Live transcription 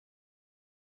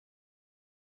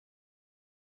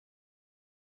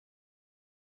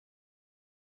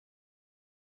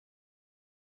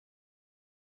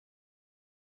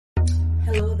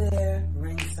Hello there,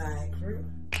 Ringside Crew.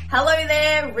 Hello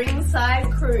there,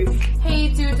 Ringside Crew. Hey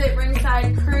dudes at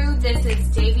Ringside Crew, this is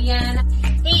Davian.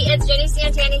 Hey, it's Jenny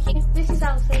Santana. This is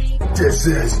Elsie. This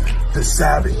is the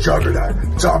Savage Juggernaut,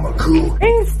 Tamaku.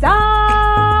 Ringside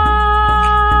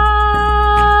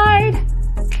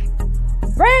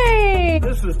Ring!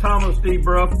 This is Thomas D.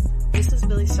 Bruff. This is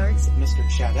Billy Starks. Mr.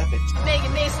 Chad Evans.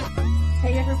 Megan Mason.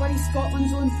 Hey everybody,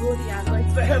 Scotland's own Brody Adler.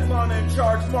 The headliner in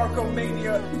charge, Marco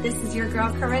Mania. This is your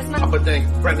girl Charisma. Papa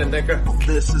Dink, Brendan Dicker.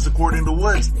 This is According to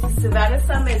Woods. Savannah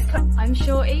Summers. I'm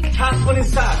Shorty. Task on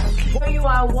his side. You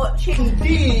are watching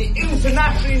The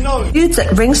internationally known Dudes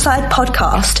at Ringside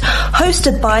podcast,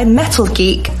 hosted by Metal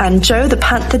Geek and Joe the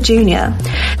Panther Jr.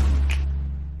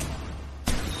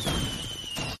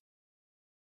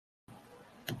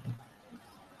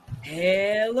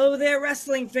 Hello there,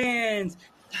 wrestling fans.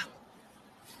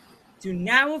 To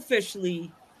now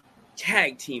officially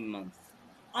Tag Team Month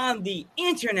on the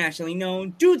internationally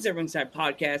known Dudes at Ringside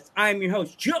podcast. I'm your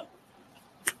host, Joe,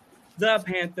 the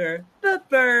Panther, the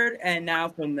Bird, and now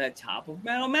from the top of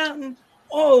Metal Mountain,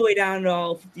 all the way down to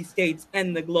all 50 states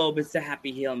and the globe, it's the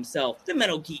Happy Heel himself, the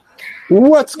Metal Geek.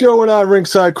 What's going on,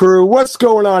 Ringside Crew? What's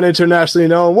going on, internationally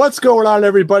known? What's going on,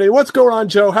 everybody? What's going on,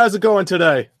 Joe? How's it going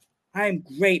today? I'm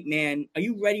great, man. Are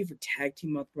you ready for Tag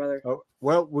Team Month, brother? Oh,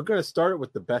 well, we're going to start it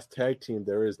with the best tag team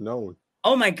there is known.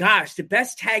 Oh my gosh, the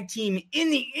best tag team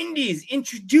in the Indies.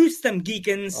 Introduce them,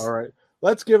 Geekins. All right.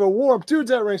 Let's give a warm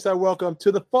Dudes at Ringside welcome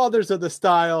to the fathers of the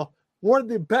style, one of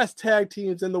the best tag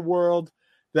teams in the world,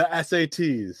 the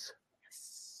SATs.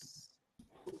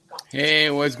 Hey,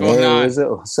 what's going on?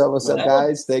 What's up,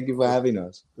 guys? Thank you for having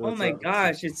us. Oh my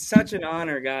gosh, it's such an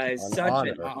honor, guys. An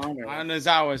honor. Honor's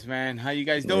ours, man. How you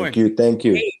guys doing? Thank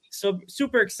you. Hey, so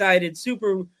super excited,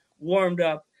 super warmed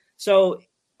up. So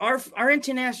our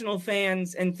international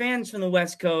fans and fans from the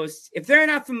West Coast, if they're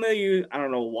not familiar, I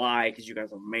don't know why, because you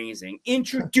guys are amazing.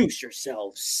 Introduce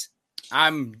yourselves.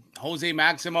 I'm Jose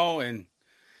Maximo, and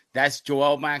that's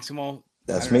Joel Maximo.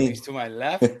 That's me. He's to my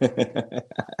left.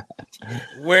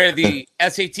 We're the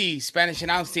SAT, Spanish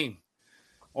announce team,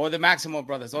 or the Maximo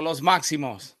brothers, or los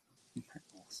Maximos.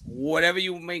 Whatever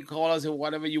you may call us, or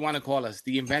whatever you want to call us.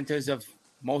 The inventors of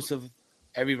most of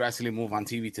every wrestling move on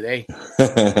TV today.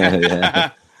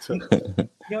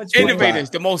 Innovators,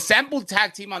 the most sampled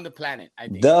tag team on the planet, I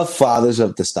think. The fathers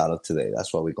of the style of today.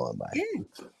 That's what we're going by. Yeah.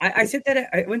 I said that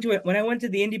I went to it when I went to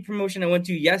the indie promotion I went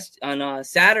to on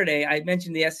Saturday. I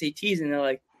mentioned the SATs, and they're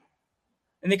like,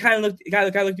 and they kind of looked. The guy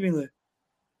looked at me like,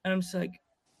 and I'm just like,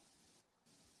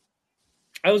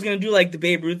 I was gonna do like the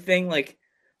Babe Ruth thing, like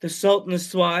the Salt and the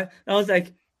Swat. I was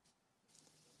like,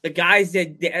 the guys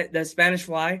did the Spanish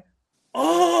Fly.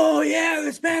 Oh yeah,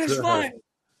 the Spanish Fly.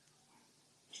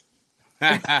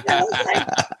 I'm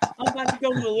about to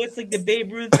go to the list like the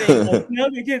Babe Ruth thing. Like, no,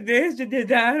 they did this, they did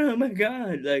that. Oh my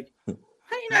god! Like, how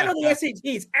do you not know the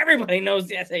SATs? Everybody knows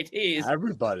the SATs.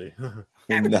 Everybody knows.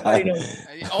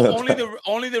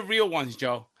 Only the real ones,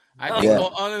 Joe. I think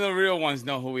only the real ones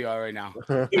know who we are right now.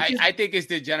 I think it's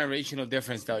the generational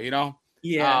difference, though. You know,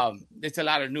 there's a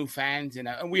lot of new fans, and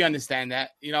we understand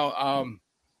that. You know,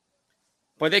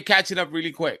 but they're catching up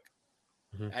really quick.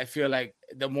 Mm-hmm. I feel like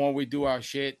the more we do our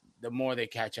shit, the more they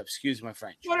catch up. Excuse my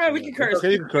French. Whatever, we can curse.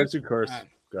 Okay, you can curse.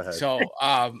 Go ahead. So,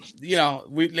 you know,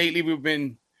 we've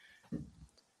been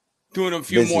doing a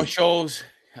few more shows.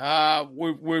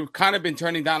 We've kind of been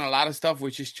turning down a lot of stuff. We're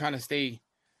just trying to stay,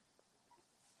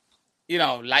 you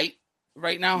know, light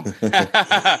right now.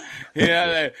 You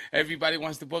know, everybody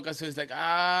wants to book us, so it's like,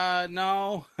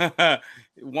 no.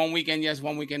 One weekend yes,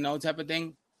 one weekend no type of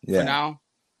thing for now.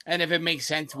 And if it makes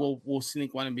sense, we'll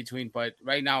sneak one in between. But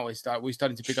right now, we're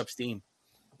starting to pick up steam,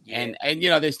 and you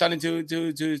know they're starting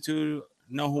to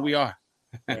know who we are.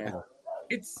 Yeah,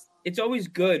 it's always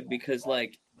good because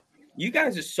like you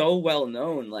guys are so well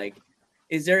known. Like,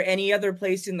 is there any other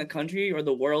place in the country or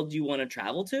the world you want to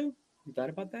travel to? You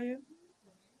thought about that yet?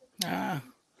 I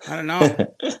don't know.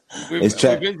 We've been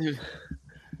to.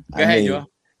 Go ahead, Joe.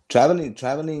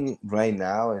 Traveling right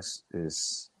now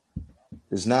is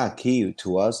not key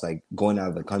to us, like going out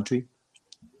of the country,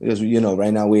 because you know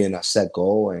right now we're in a set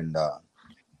goal, and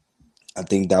I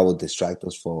think that would distract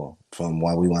us from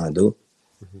what we want to do.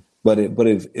 Mm-hmm. But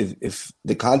if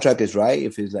the contract is right,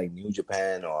 if it's like New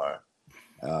Japan or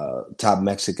top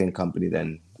Mexican company,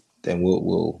 then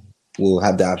we'll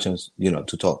have the options, you know,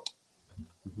 to talk.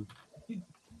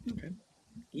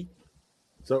 Okay.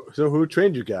 So who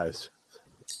trained you guys?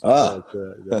 The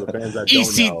fans that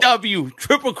ECW know.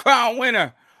 Triple Crown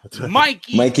winner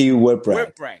Mikey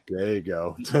Whipwreck. There you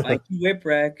go. Mikey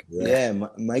Whipwreck. Yeah,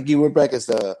 Mikey Whipwreck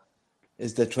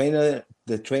is the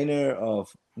trainer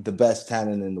of the best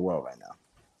talent in the world right now.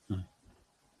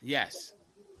 Yes.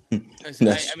 I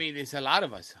mean, it's a lot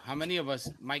of us. How many of us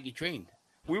Mikey trained?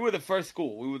 We were the first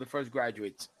school. We were the first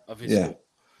graduates of his school.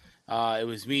 It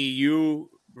was me, you,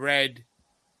 Red,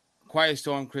 Quiet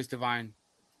Storm, Chris Devine,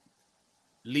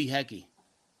 Lee Hecky.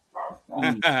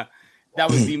 That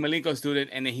was the Malenko student,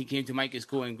 and then he came to Mikey's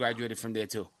school and graduated from there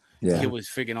too. Yeah. It was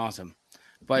freaking awesome.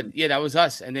 But yeah, that was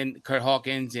us. And then Kurt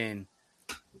Hawkins and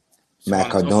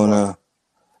Matt Cardona,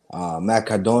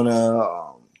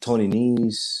 Tony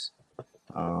Nese,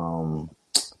 so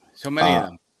many of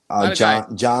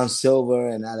them. John Silver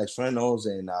and Alex Reynolds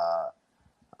and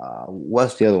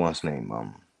what's the other one's name?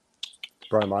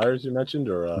 Brian Myers, you mentioned,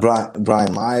 or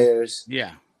Brian Myers.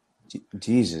 Yeah.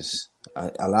 Jesus,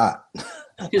 a lot,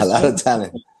 a lot of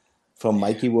talent from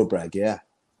Mikey Woodbrack. Yeah,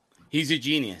 he's a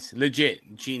genius,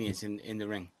 legit genius in the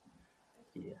ring.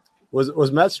 Yeah.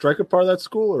 Was Matt Stryker part of that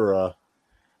school, or?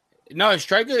 No,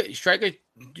 Stryker used to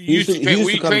train.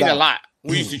 We trained a lot.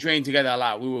 We used to train together a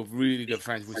lot. We were really good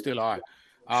friends. We still are.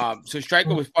 So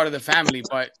Stryker was part of the family,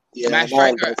 but Matt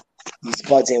Stryker, these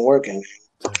spots ain't working.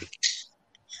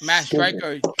 Matt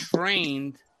Stryker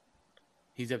trained.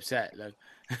 He's upset. Look.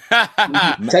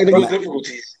 Technical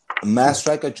difficulties. Matt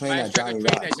Stryker trained at Johnny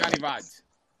Rod's.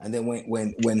 And then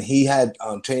when he had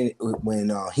trained, when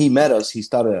he met us, he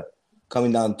started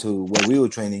coming down to where we were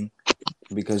training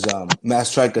because Matt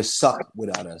Stryker sucked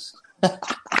without us.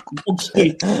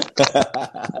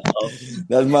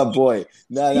 That's my boy.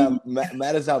 No,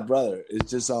 Matt is our brother.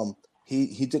 It's just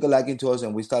he took a liking to us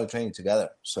and we started training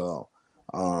together. So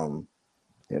man,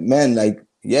 like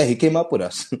he came up with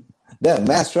us. Yeah,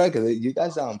 Matt Stryker, you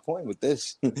guys are on point with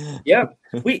this. Yeah,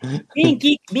 me and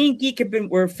Geek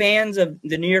were fans of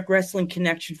the New York Wrestling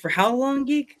Connection for how long,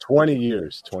 Geek? 20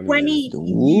 years. 20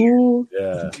 years.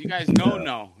 Yeah. You guys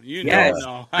know. You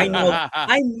know. I know.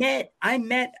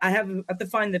 I have to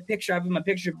find the picture. I have in my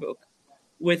picture book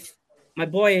with my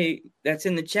boy that's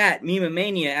in the chat. Mima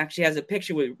Mania actually has a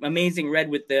picture with Amazing Red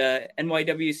with the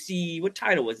NYWC. What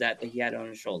title was that he had on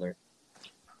his shoulder?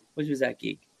 What was that,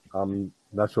 Geek?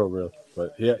 Not sure really,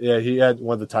 but he had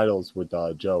one of the titles with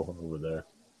Joe over there.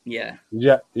 Yeah.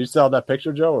 Yeah, you still have that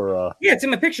picture, Joe, or? Yeah, it's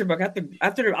in my picture book.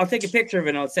 After I'll take a picture of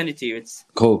it and I'll send it to you. It's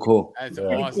cool. That's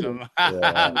awesome.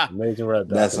 Amazing Red.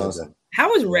 That's awesome.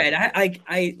 How is Red? I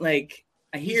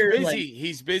hear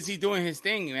he's busy doing his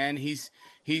thing, man. He's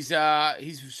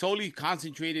solely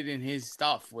concentrated in his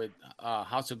stuff with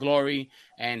House of Glory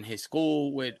and his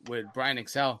school with Brian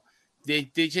Excel. They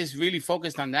just really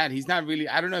focused on that. He's not really,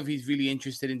 I don't know if he's really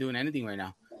interested in doing anything right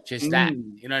now. Just that,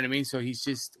 you know what I mean? So he's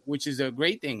just, which is a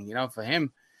great thing, you know, for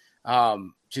him.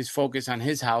 Just focus on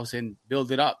his house and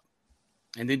build it up.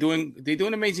 And they're doing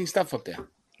amazing stuff up there.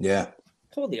 Yeah.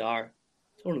 Totally are.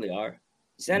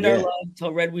 Send our love.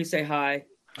 Tell Red we say hi.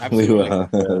 Absolutely.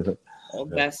 All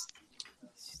the best.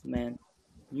 Man,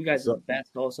 you guys are the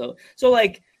best also. So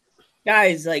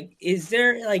guys, is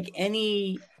there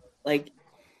any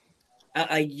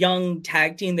a young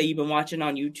tag team that you've been watching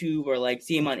on YouTube or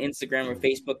see them on Instagram or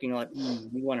Facebook and you're like,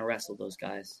 we want to wrestle those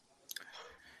guys?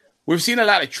 We've seen a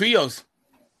lot of trios.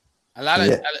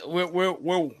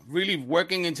 We're really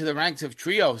working into the ranks of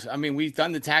trios. I mean, we've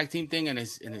done the tag team thing and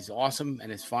it's awesome and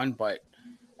it's fun, but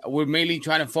we're mainly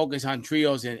trying to focus on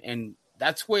trios and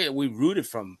that's where we rooted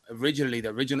from originally.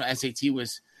 The original SAT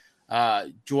was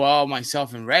Joel,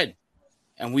 myself, and Red.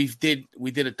 And we did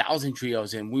 1,000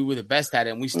 trios, and we were the best at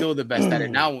it, and we're still the best at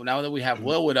it now. Now that we have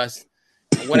Will with us,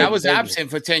 when I was absent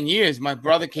for 10 years, my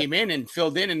brother came in and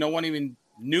filled in, and no one even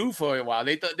knew for a while.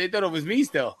 They thought it was me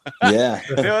still. Yeah,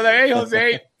 they were like, "Hey,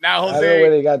 Jose." Now Jose, I don't know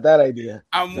where they got that idea.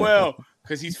 I'm Will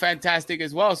because he's fantastic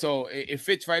as well. So it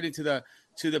fits right into the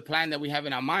plan that we have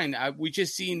in our mind. We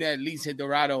just seen that Lisa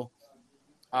Dorado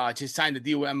just signed a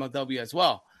deal with MLW as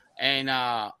well,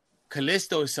 and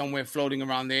Callisto is somewhere floating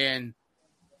around there, and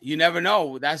you never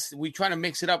know. We try to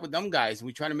mix it up with them guys.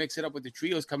 We try to mix it up with the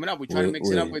trios coming up. We try to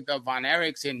mix it up with Von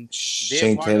Erichs and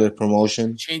Shane Taylor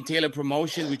Promotion.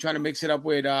 We try to mix it up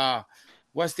with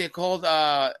what's it called?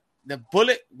 The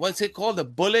Bullet. What's it called? The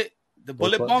Bullet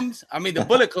Bums. I mean the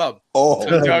Bullet Club. Oh,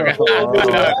 I'm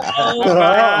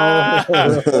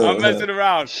messing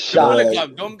around. The Bullet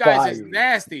Club. Them guys is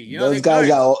nasty. You know,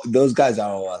 those guys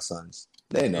are all our sons.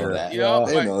 They know that. You know,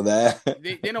 they know that.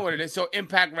 They know what it is. So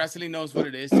Impact Wrestling knows what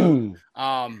it is. So,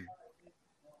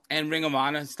 and Ring of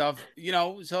Honor stuff. You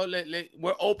know, so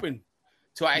we're open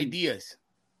to ideas.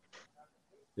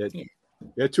 Yeah,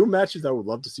 two matches I would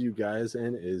love to see you guys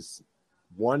in is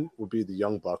one would be the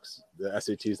Young Bucks, the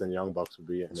SATs and the Young Bucks would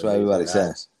be. That's what everybody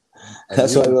says.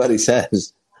 That's what everybody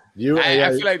says. I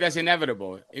feel like that's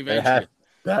inevitable eventually.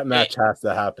 That match has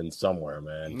to happen somewhere,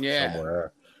 man. Yeah.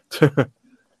 Somewhere.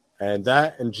 And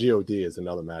that and God is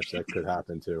another match that could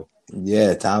happen too.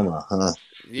 Yeah, Tama, huh?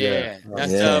 Yeah,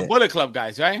 that's the Bullet Club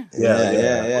guys, right?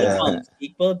 Yeah.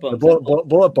 Bullet bumps.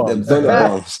 Bullet bumps. The bullet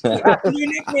bumps.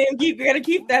 Your nickname, we gotta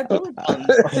keep that bullet bump.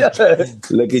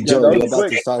 Look at Joe. You're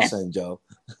about to start something, Joe.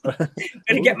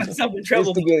 Gonna get myself in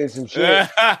trouble. Instigating some shit.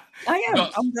 I am.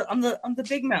 I'm the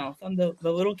big mouth. I'm the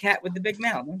little cat with the big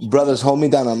mouth. Brothers, hold me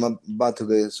down. I'm about to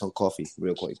get some coffee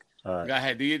real quick. All right. Go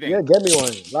ahead, do you think? Yeah, get me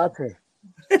one. Latte.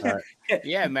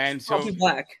 Yeah, man. So Coffee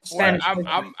black.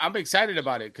 I'm excited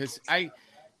about it because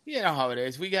you know how it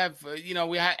is. We have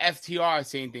we have FTR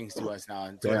saying things to us now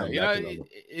on Twitter.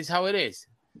 It's how it is.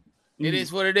 It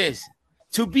is what it is.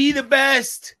 To be the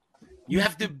best, you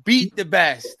have to beat the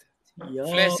best.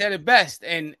 Flair said it best,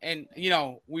 and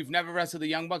we've never wrestled the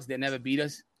Young Bucks. They never beat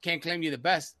us. Can't claim you're the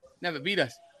best. Never beat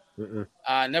us.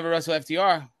 Never wrestle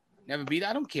FTR. Never beat.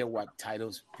 I don't care what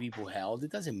titles people held.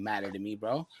 It doesn't matter to me,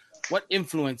 bro. What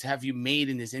influence have you made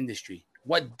in this industry?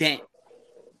 What dent?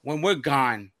 When we're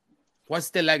gone,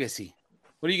 what's the legacy?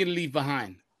 What are you going to leave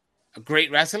behind? A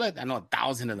great wrestler? I know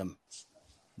 1,000 of them.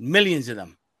 Millions of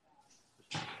them.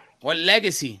 What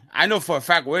legacy? I know for a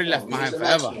fact we're left behind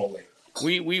forever.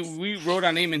 We wrote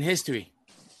our name in history.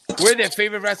 We're their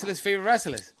favorite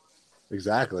wrestlers.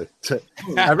 Exactly.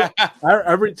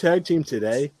 Every tag team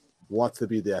today wants to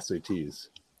be the SATs.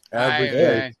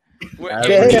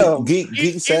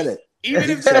 Geek said it. Even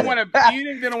if they don't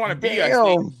want to be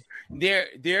us,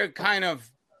 they're kind of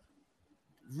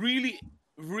really,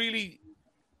 really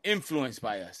influenced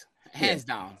by us, hands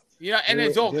down. And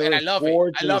it's okay, and I love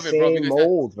it. I love it, bro. Because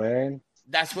mold, man.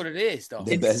 That's what it is, though.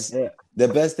 The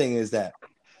best thing is that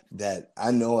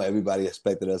I know everybody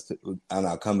expected us to, and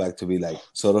I'll come back to be like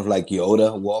sort of like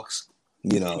Yoda walks,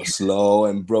 slow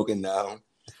and broken down.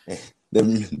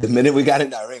 The minute we got in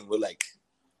that ring, we're like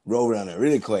roll around it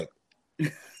really quick,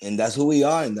 and that's who we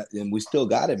are, and we still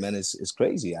got it, man. It's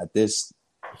crazy at this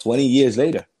 20 years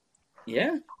later.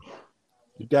 Yeah,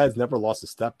 you guys never lost a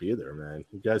step either, man.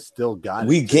 You guys still got it.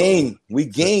 We gained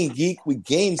Geek. We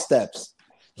gained steps.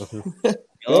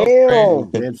 Damn.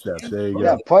 Gain steps. There you We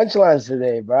go. got punchlines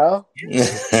today, bro.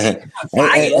 and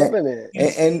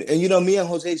me and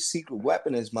Jose's secret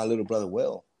weapon is my little brother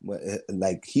Will.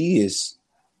 Like he is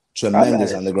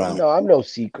tremendous on the ground. No, I'm no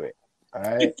secret. All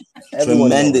right.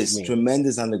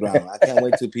 Tremendous on the ground. I can't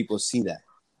wait till people see that.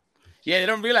 Yeah, they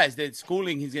don't realize that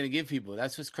schooling he's gonna give people.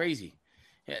 That's what's crazy.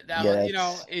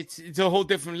 It's a whole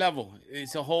different level.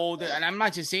 It's a whole, and I'm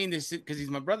not just saying this because he's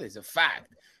my brother. It's a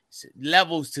fact. It's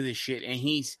levels to this shit, and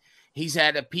he's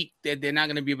at a peak that they're not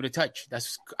gonna be able to touch.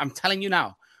 I'm telling you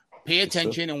now. Pay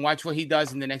attention and watch what he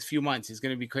does in the next few months. It's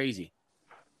gonna be crazy.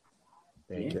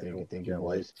 Thank you. Can't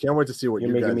wait to see what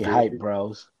you're making me hype,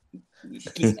 bros.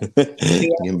 Give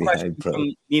me hype, bro.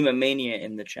 Meme Mania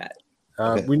in the chat.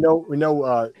 We know.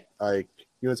 Like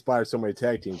you inspired so many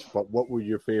tag teams, but what were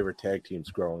your favorite tag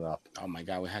teams growing up? Oh my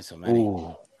God, we had so many.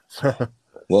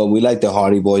 Well, we like the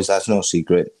Hardy Boys. That's no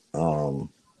secret. The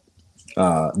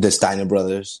Steiner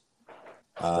brothers.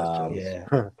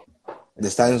 The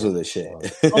Steiners were the shit.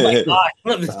 Oh my God, I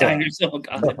love the Steiners. Oh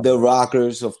God. The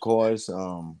Rockers, of course.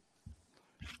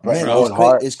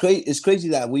 It's crazy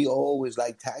that we always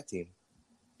like tag team.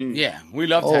 Yeah, we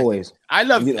love always.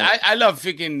 Tag team. I love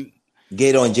freaking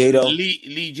Gato and Jado.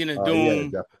 Legion of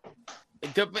Doom.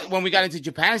 When we got into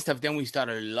Japan stuff, then we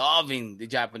started loving the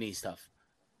Japanese stuff.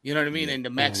 You know what I mean? And the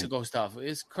Mexico stuff.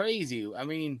 It's crazy. I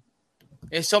mean,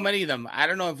 there's so many of them. I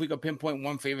don't know if we could pinpoint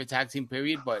one favorite tag team,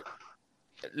 period, but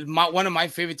one of my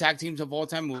favorite tag teams of all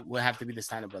time would have to be the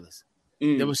Steiner brothers.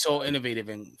 They were so innovative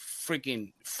and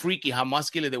freaking freaky how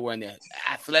muscular they were and they're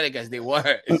athletic as they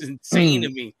were. It's insane to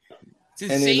me. It's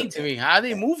insane to me how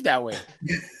they move that way.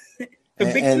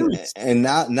 And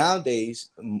nowadays,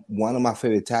 one of my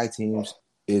favorite tag teams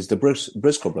is the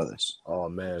Briscoe brothers. Oh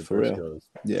man, for real.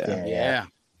 Yeah.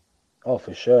 Oh,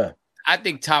 for sure. I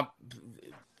think top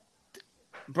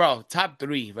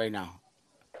 3 right now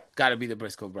got to be the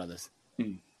Briscoe brothers.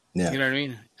 Yeah. You know what I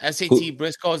mean? SAT,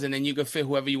 Briscoes, and then you can fit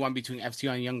whoever you want between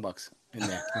FTR and Young Bucks in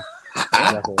there.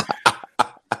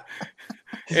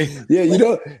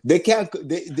 Yeah, they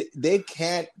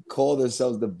can't call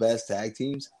themselves the best tag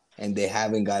teams, and they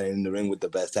haven't gotten in the ring with the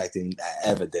best tag team that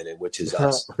ever did it, which is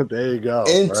us. There you go.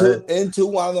 Into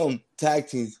one of them tag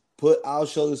teams, put our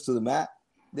shoulders to the mat.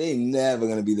 They never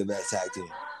gonna be the best tag team.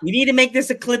 We need to make this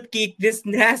a clip, Geek. This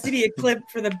has to be a clip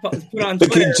for the put on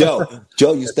Twitter.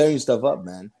 Joe, you stirring stuff up,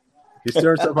 man. He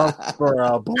stirred stuff up for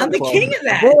bullet I'm the bomb. king of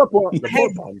that. The I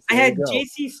bullet bombs. I There had you go.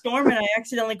 JC Storm and I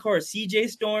accidentally called her CJ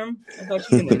Storm. I thought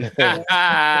she was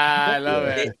I love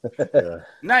it. Yeah.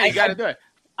 No, you got to do it.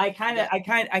 I kind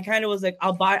of was like,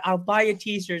 I'll buy a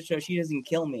T-shirt so she doesn't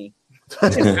kill me.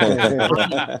 That's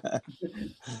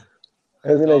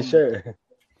a nice shirt.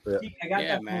 Yeah. I got Yeah,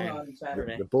 that man. on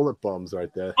Saturday. The bullet bombs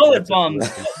right there. Bullet That's a bombs.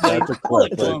 clip. That's a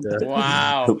clip right there.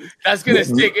 Wow. That's going to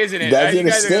stick, isn't it? That's You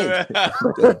gonna guys are stick.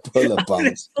 The bullet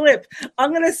bombs.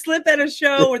 I'm gonna slip at a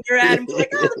show where they're at and be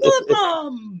like, oh, the bullet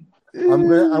bomb. I'm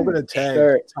gonna tag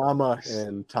Sure. Tama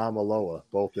and Tamaloa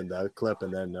both in that clip,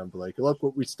 and then I'm like, look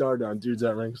what we started on Dudes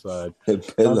at Ringside.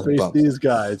 I'll face these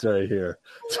guys right here.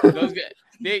 Those guys,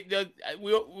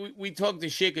 we talk the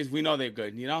shit because we know they're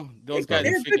good. You know, those guys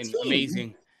are freaking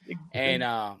amazing. And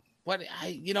but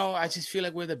I just feel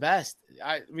like we're the best.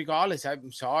 Regardless,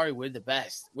 I'm sorry, we're the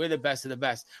best. We're the best of the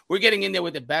best. We're getting in there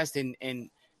with the best, and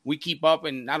we keep up.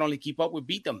 And not only keep up, we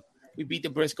beat them. We beat the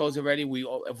Briscoes already.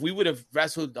 If we would have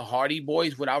wrestled the Hardy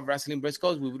Boys without wrestling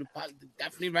Briscoes, we would have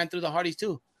definitely ran through the Hardys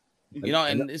too. You know,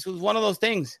 and this was one of those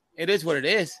things. It is what it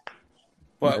is.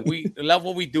 But we love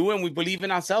what we do, and we believe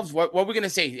in ourselves. What we're gonna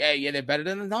say? Hey, yeah, they're better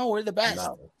than us. No, we're the best.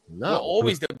 No. We're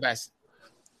always the best.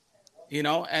 You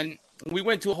know, and we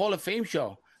went to a Hall of Fame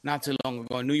show not too long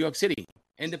ago in New York City,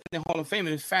 Independent Hall of Fame, and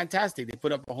it was fantastic. They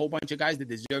put up a whole bunch of guys that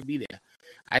deserve to be there.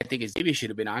 I think Xavier should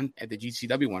have been on at the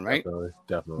GCW one, right?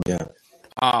 Definitely. Yeah.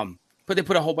 But they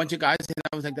put a whole bunch of guys, and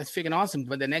I was like, that's freaking awesome.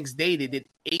 But the next day, they did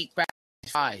 8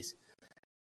 guys.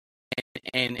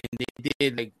 And they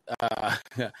did like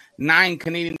 9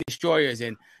 Canadian destroyers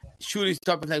and shooting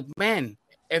stuff. I was like, man,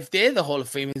 if they're the Hall of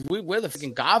Famers, we're the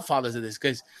freaking godfathers of this.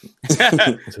 Because,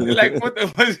 like, what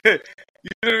was it? You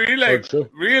know what I mean? Like,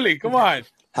 really? Come on.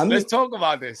 Let's talk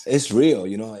about this. It's real,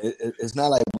 you know. It's not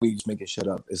like we just make it shut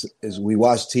up. It's we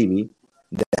watch TV,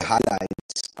 the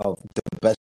highlights of the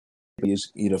best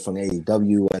either from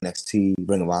AEW, NXT,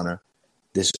 Ring of Honor.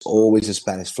 There's always a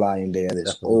Spanish Fly in there.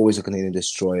 There's always a Canadian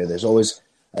Destroyer. There's always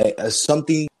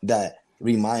something that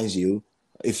reminds you,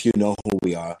 if you know who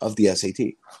we are, of the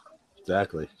SAT.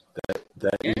 Exactly.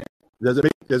 Does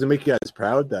it make you guys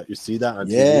proud that you see that on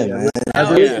TV? Man.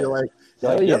 You're like,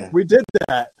 yep, we did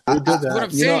that. We did that. That's what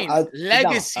I'm saying.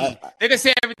 Legacy. They can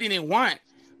say everything they want.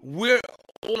 We're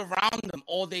all around them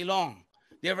all day long.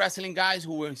 They're wrestling guys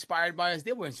who were inspired by us.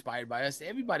 They were inspired by us.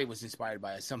 Everybody was inspired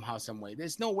by us somehow, some way.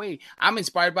 There's no way. I'm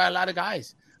inspired by a lot of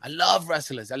guys. I love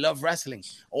wrestlers. I love wrestling.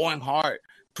 Owen Hart,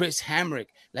 Chris Hamrick,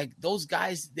 like those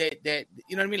guys that you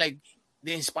know what I mean? Like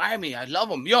they inspire me. I love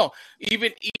them. Yo,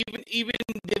 even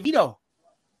DeVito.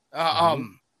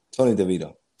 Tony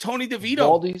DeVito. Tony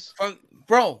DeVito.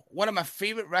 Bro, one of my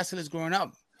favorite wrestlers growing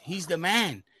up. He's the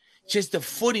man. Just the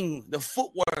footing, the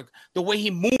footwork, the way he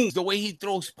moves, the way he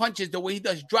throws punches, the way he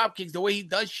does drop kicks, the way he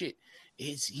does shit.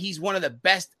 He's one of the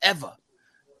best ever.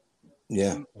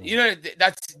 Yeah. You know,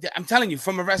 I'm telling you,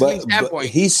 from a wrestling standpoint. But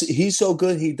he's so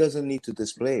good, he doesn't need to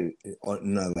display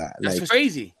none of that. That's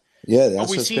crazy. Yeah, that's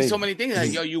we've seen crazy. so many things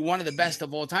like, yo, you're one of the best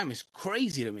of all time. It's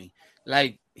crazy to me.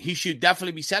 Like, he should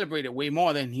definitely be celebrated way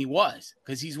more than he was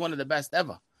because he's one of the best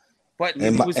ever. But he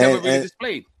was never really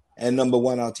displayed. And number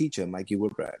one, our teacher, Mikey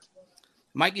Woodbrad.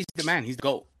 Mikey's the man. He's the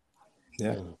GOAT.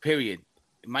 Yeah. Period.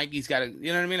 Mikey's got to,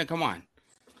 you know what I mean? Like, come on.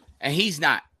 And he's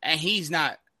not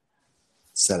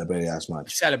celebrated as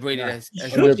much. Celebrated as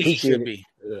much as he should be.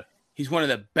 Yeah. He's one of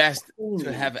the best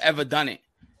to have ever done it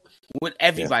with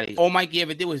everybody. Yeah. All Mikey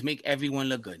ever did was make everyone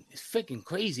look good. It's freaking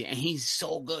crazy. And he's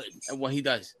so good at what he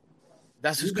does.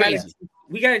 That's what's crazy.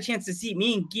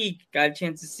 Me and Geek got a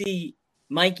chance to see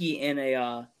Mikey in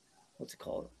a, what's it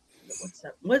called? What's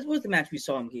that? What was the match we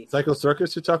saw him, Geek? Psycho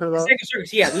Circus you're talking about? Psycho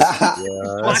Circus, yeah.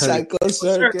 Psycho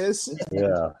Circus.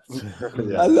 Yeah.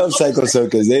 I love Psycho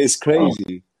Circus. It's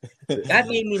crazy. That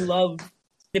made me love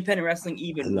independent wrestling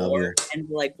even more, and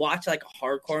like watch like a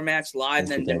hardcore match live,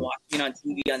 and then watching on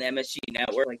TV on the MSG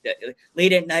network, like that. Like,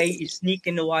 late at night, you sneak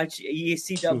in to watch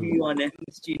ECW on the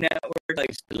MSG network.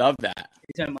 Like, I love that.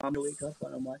 I tell mom to wake up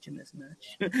when I'm watching this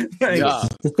match.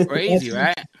 Like, crazy,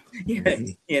 right? Yeah,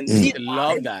 and I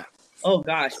love that. Oh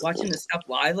gosh, watching the stuff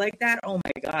live like that. Oh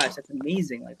my gosh, that's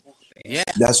amazing. Like, yeah,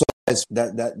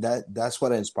 that's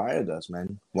what inspired us,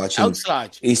 man. Watching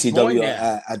ECW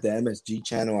at the MSG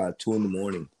channel at 2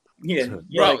 a.m. Yeah,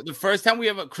 bro. Like, the first time we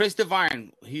ever Chris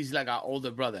Divine, he's like our older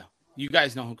brother. You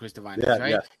guys know who Chris Divine is,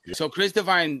 right? Yeah. So Chris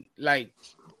Divine like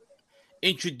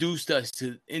introduced us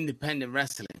to independent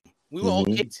wrestling. We were all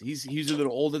kids. He's a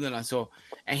little older than us, so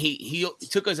and he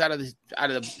took us out of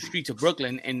the streets of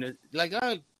Brooklyn and like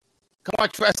Come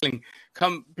watch wrestling.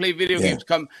 Come play video games.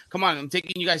 Come on. I'm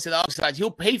taking you guys to the Elks Lodge.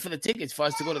 He'll pay for the tickets for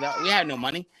us to go to that. We had no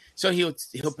money, so he'll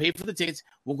pay for the tickets.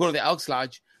 We'll go to the Elks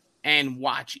Lodge and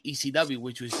watch ECW,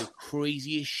 which was the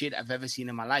craziest shit I've ever seen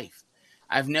in my life.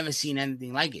 I've never seen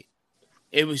anything like it.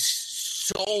 It was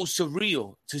so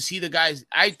surreal to see the guys.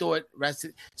 I thought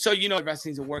wrestling. So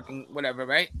wrestling's a working whatever,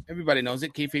 right? Everybody knows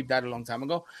it. Kayfabe died a long time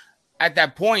ago. At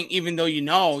that point, even though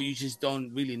you just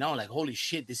don't really know. Like, holy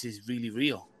shit, this is really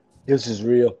real. This is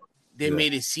real. They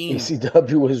made it seem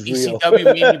ECW was real. ECW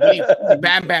made me believe.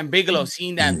 Bam Bam Bigelow,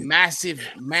 seeing that massive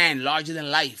man, larger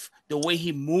than life, the way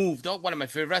he moved. Oh, one of my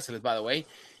favorite wrestlers, by the way.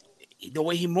 The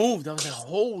way he moved, I was like,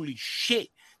 holy shit,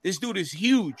 this dude is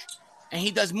huge, and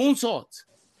he does moonsaults.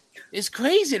 It's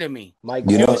crazy to me. Mike,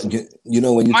 when you talk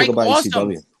about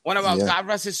ECW, one of our God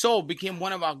rest his soul, became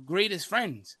one of our greatest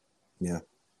friends. Yeah.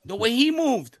 The way he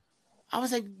moved, I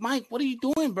was like, Mike, what are you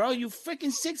doing, bro? You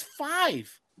freaking 6'5".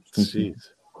 Jeez.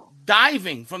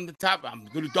 Diving from the top. I'm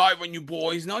gonna dive on you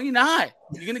boys. No, you're not.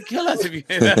 You're gonna kill us if you.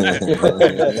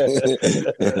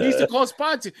 He used to call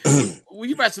spots.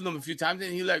 We wrestled him a few times,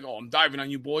 and he's like, "Oh, I'm diving on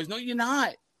you boys." No, you're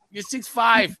not. You're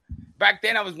 6'5". Back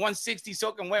then, I was 160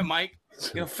 soaking wet, Mike.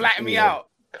 You're gonna flatten me out.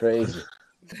 Crazy.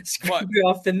 Screw me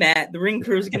off the mat. The ring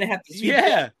crew is gonna have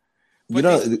to.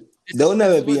 There'll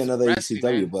never be another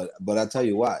ECW, but I tell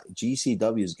you what,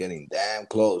 GCW is getting damn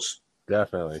close.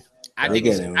 Definitely. I think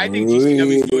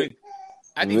GCW is doing.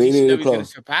 I think GCW is going to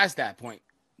surpass that point.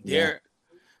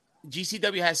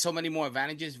 GCW has so many more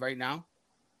advantages right now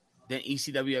than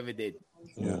ECW ever did.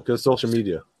 Yeah, because social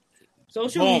media.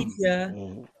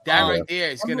 That right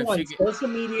there is going to figure. Social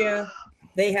media.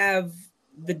 They have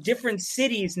the different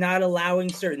cities not allowing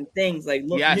certain things. Like,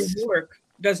 look, New York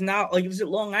does not. Like, is it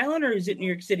Long Island or is it New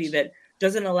York City that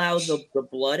doesn't allow the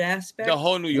blood aspect? The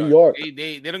whole New York.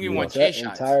 They don't even want chair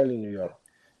shots. Entirely New York.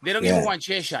 They don't even want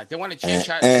chair shot. They want a chair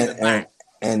shot in the back.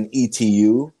 And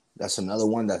ETU, that's another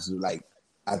one that's like,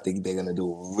 I think they're gonna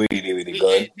do really, really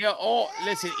good. They're all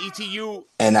ETU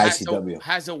and ICW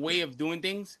has a way of doing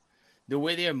things, the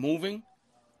way they're moving,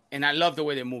 and I love the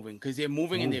way they're moving because they're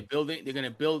moving and they're building. They're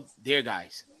gonna build their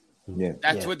guys. Yeah,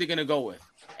 that's what they're gonna go with,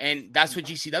 and that's what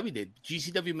GCW did.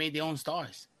 GCW made their own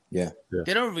stars. Yeah.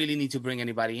 They don't really need to bring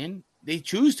anybody in. They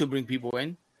choose to bring people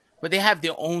in, but they have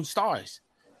their own stars.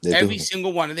 Every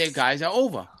single one of their guys are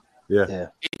over. Yeah.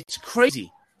 It's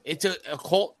crazy. It's a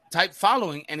cult type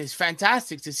following, and it's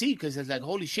fantastic to see because it's like,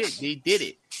 holy shit, they did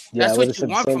it. That's what you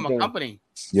want from a company.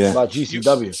 Yeah. About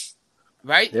GCW.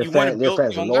 Right? You want to build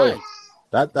your own guys.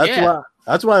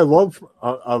 That's why I love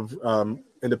of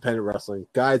independent wrestling.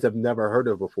 Guys I've never heard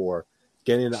of before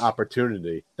getting an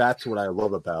opportunity. That's what I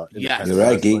love about independent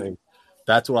wrestling.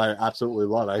 That's what I absolutely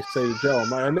love. I say to Joe,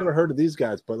 I never heard of these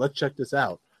guys, but let's check this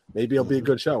out. Maybe it'll be a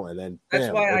good show. And then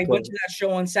that's why I went to that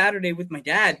show on Saturday with my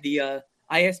dad, the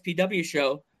ISPW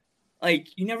show. Like,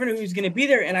 you never knew who was going to be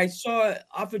there. And I saw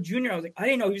Alpha Jr. I was like, I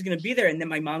didn't know he was going to be there. And then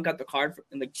my mom got the card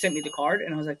and sent me the card.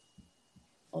 And I was like,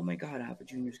 oh my God, Alpha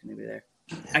Jr. is going to be there.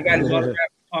 I got his autograph,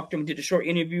 talked to him, did a short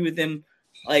interview with him.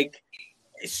 Like,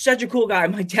 it's such a cool guy.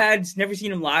 My dad's never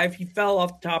seen him live. He fell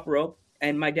off the top rope.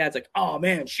 And my dad's like, oh,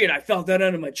 man, shit, I felt that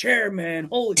under my chair, man.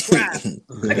 Holy crap.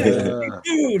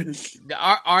 Dude.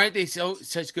 Aren't they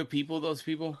such good people, those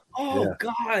people? Oh,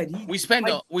 God. We spend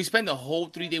a whole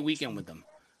 3-day weekend with them.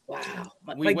 Wow.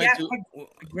 My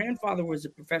grandfather was a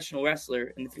professional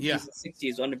wrestler in the 50s and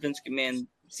 60s under Vince McMahon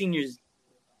Sr.'s,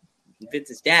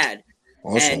 Vince's dad.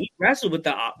 Awesome. And he wrestled with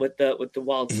the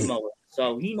Wild Samoa.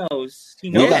 So he knows.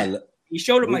 He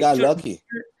showed him. Got lucky.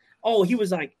 Oh, he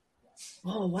was like,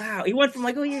 oh, wow. He went from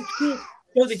like, oh, yeah, cool.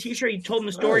 Showed the t-shirt. He told him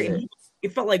the story. And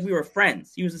it felt like we were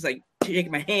friends. He was just like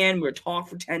taking my hand. We were talking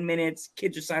for 10 minutes.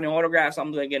 Kids are signing autographs.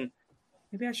 I'm thinking,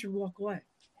 maybe I should walk away.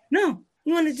 No,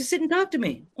 he wanted to sit and talk to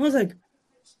me. I was like,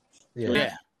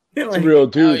 yeah. It's a real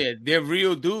dude. Oh, yeah. They're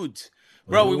real dudes.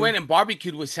 Bro, we went and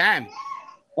barbecued with Sam.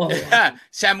 Oh, wow.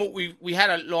 Sam, we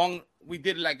had we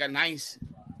did like a nice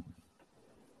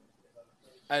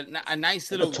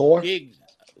little gig.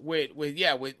 With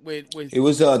it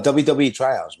was WWE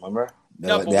tryouts, remember? They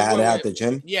had it at the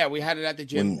gym. Yeah, we had it at the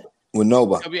gym with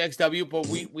Nova WXW, but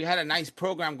we had a nice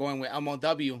program going with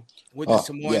MLW with the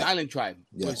Samoan Island tribe,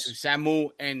 with Samu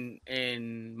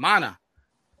and Mana,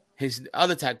 his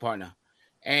other tag partner,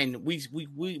 and we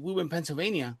were in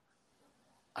Pennsylvania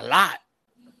a lot.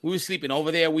 We were sleeping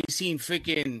over there. We seen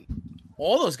freaking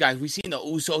all those guys. We seen the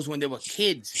Usos when they were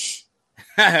kids.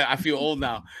 I feel old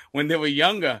now. When they were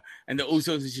younger, and the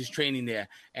Usos was just training there,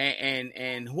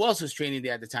 and who else was training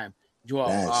there at the time? Joel.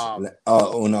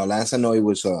 Lance. Lance, I know he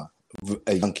was a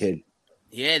young kid.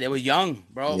 Yeah, they were young,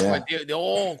 bro. Yeah. But they're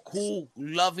all cool,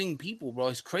 loving people, bro.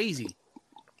 It's crazy.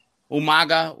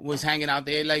 Umaga was hanging out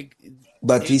there, like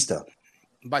Batista.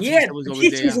 Batista was over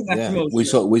there. Yeah,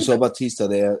 we saw Batista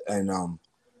there, and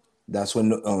that's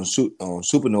when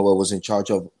Supernova was in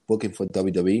charge of booking for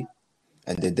WWE,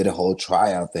 and they did a whole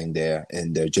tryout thing there,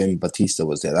 and their Jim Batista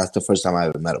was there. That's the first time I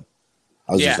ever met him.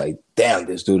 I was just like, damn,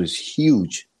 this dude is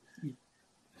huge.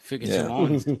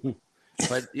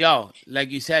 But yo,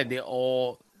 like you said, they're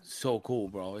all so cool,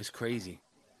 bro. It's crazy.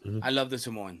 I love the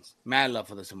Samoans. Mad love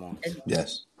for the Samoans.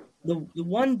 Yes. The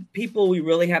one people we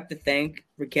really have to thank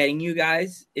for getting you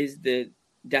guys is the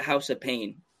House of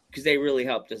Pain, because they really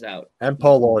helped us out. And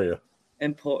Paul Laurier.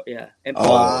 And Paul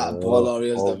Paul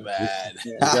Laurier's the man.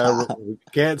 We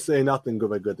can't say nothing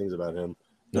good things about him.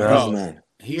 Bro, man.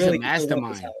 He's really a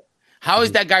mastermind. How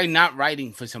is that guy not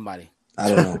writing for somebody? I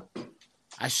don't know.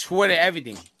 I swear to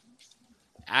everything.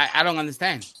 I don't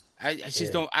understand. I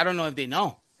just don't. I don't know if they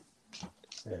know.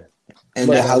 Yeah. And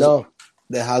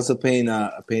the House of Pain,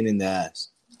 a pain in the ass.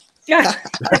 Yeah,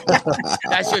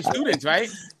 that's your students, right?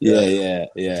 Yeah.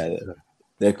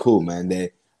 They're cool, man.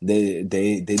 They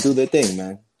do their thing,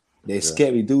 man. They're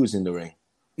scary dudes in the ring.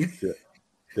 Yeah.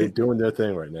 They're doing their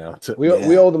thing right now.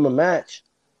 We owe them a match.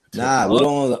 Nah, we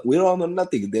don't owe them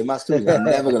nothing. They're my students. I'm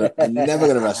never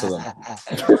gonna wrestle them.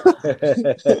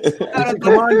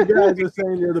 Come on, you guys are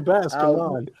saying you're the best. Come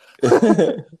on.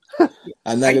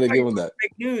 I'm not gonna give them that.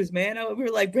 Break news, man. We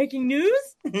were like, breaking news.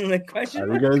 Like, question.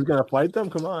 Are you guys gonna fight them?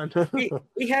 Come on.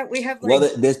 we have. Like, well,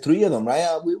 there's 3 of them,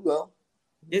 right? We will.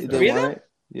 There's 3 of them.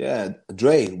 Yeah,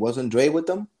 wasn't Dre with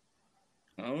them?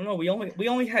 I don't know. We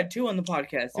only had 2 on the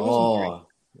podcast.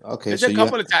 Okay, there's a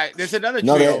couple of times. There's another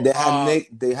trio. No, they had Nick.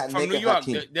 They had from Nick New York.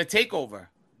 The Takeover.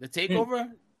 The Takeover.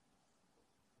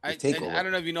 I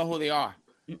don't know if you know who they are.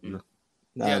 No,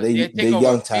 they're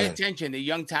young talent. Pay attention. They're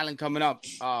young talent coming up.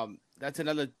 That's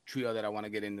another trio that I want to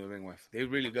get in the ring with. They're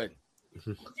really good.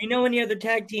 If you know any other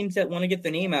tag teams that want to get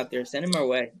their name out there, send them our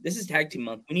way. This is tag team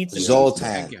month. We need some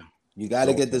Zoltan. You got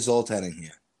to get the Zoltan in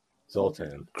here.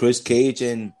 Zoltan. Chris Cage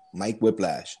and Mike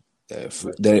Whiplash.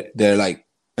 They're like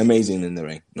amazing in the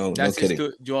ring. No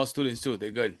kidding. Joel students too.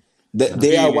 They're good.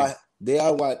 They are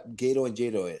what Gato and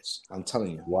Jado is. I'm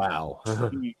telling you. Wow.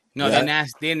 No, they're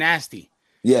nasty. They're nasty.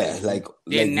 Yeah, like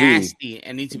they're nasty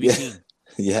and need to be seen.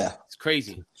 Yeah, it's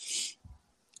crazy.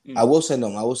 I will send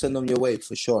them your way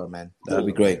for sure, man. That'll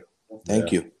be great.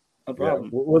 Thank you. No problem.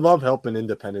 We love helping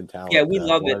independent talent. Yeah, we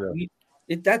love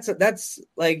it. That's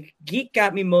like Geek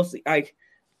got me mostly like.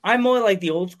 I'm more like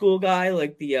the old school guy,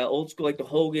 like the old school, like the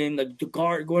Hogan, like the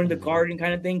going to the Garden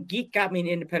kind of thing. Geek got me in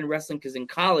independent wrestling because in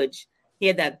college he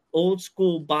had that old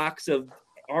school box of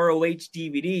ROH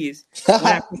DVDs.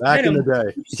 Back in the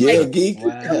day. Yeah, Geek.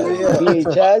 Wow.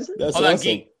 VHS. That's Hold on, awesome.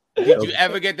 Geek. Did you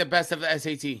ever get the best of the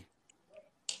SAT?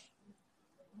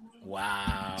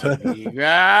 Wow.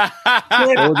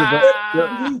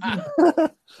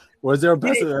 Was there a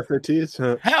best of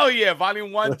SATs? Hell yeah.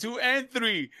 Volume 1, 2, and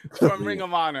 3 from Ring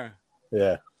of Honor.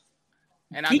 Yeah.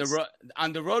 And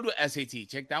on the road with SAT.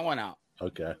 Check that one out.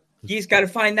 Okay. He's got to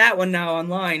find that one now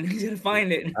online. He's got to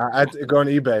find it. I have to go on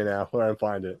eBay now where I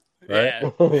find it. Right?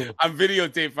 Yeah. On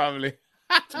videotape, probably.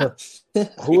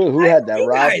 Who had that,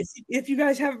 Rob? Guys, if you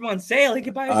guys have them on sale, he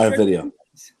could buy our video.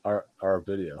 Our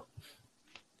video.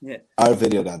 Yeah. Our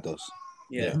video got those.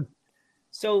 Yeah.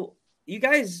 So you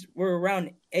guys were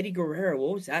around Eddie Guerrero.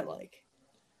 What was that like?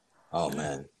 Oh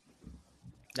man,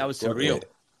 that was surreal.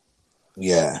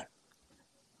 Yeah.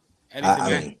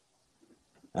 I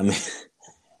mean,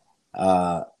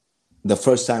 the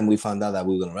first time we found out that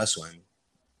we were gonna wrestle him,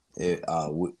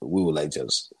 we were like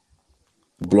just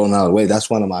blown out of the way. That's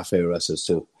one of my favorite wrestlers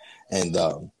too. And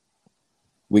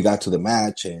we got to the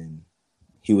match, and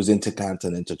he was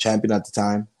Intercontinental Champion at the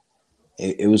time.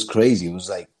 It was crazy. It was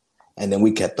like, and then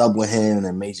we kept up with him and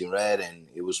Amazing Red, and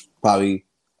it was probably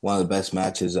one of the best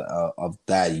matches of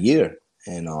that year.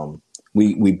 And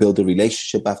we built a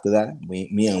relationship after that.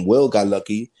 Me and Will got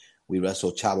lucky. We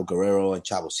wrestled Chavo Guerrero and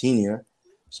Chavo Sr.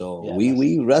 So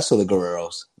we wrestled the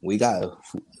Guerreros. We got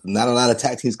not a lot of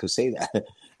tag teams could say that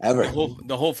ever.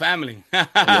 The whole family.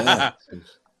 Yeah.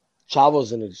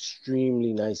 Chavo's an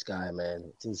extremely nice guy, man.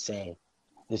 It's insane.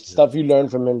 The stuff you learn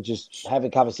from him, just having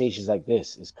conversations like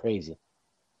this, is crazy.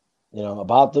 You know,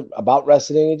 about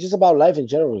wrestling and just about life in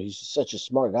general. He's just such a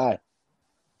smart guy.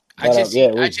 I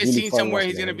just seen somewhere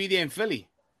he's gonna be there in Philly.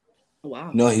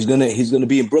 Wow. No, he's gonna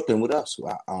be in Brooklyn with us.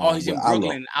 He's in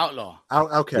Brooklyn, Outlaw.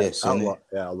 Okay. Yes, Outlaw.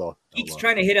 Yeah, Outlaw. He's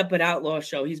trying to hit up an Outlaw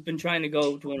show. He's been trying to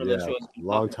go to one of those shows.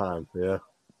 Long time. Yeah.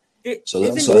 So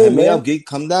hit me up, Geek.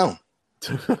 Come down.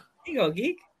 There you go,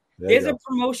 Geek. There's a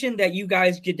promotion that you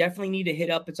guys could definitely need to hit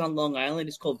up. It's on Long Island.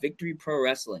 It's called Victory Pro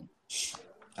Wrestling.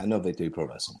 I know Victory Pro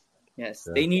Wrestling. Yes,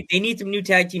 they need some new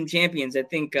tag team champions. I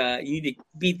think you need to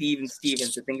beat the Even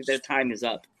Stevens. I think their time is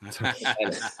up.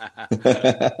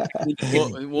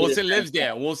 Wilson lives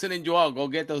there. Wilson and Joel, go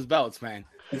get those belts, man.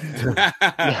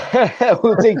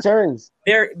 We'll take turns.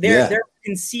 They're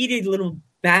conceited little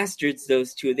bastards.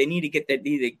 Those two. They need to get that.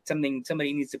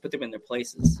 Somebody needs to put them in their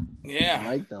places. Yeah, I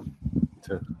like them.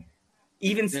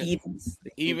 Even Stevens.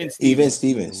 Even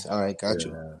Stevens. All right, got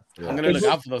you. I'm gonna look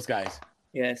out for those guys.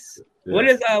 Yes.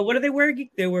 Yeah. What do they wear?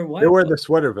 They wear what? They wear the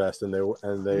sweater vest, and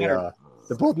the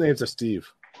both names are Steve.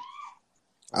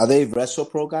 Are they Wrestle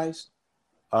Pro guys?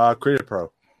 Creative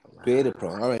Pro. Creative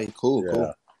Pro. All right,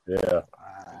 cool. Yeah.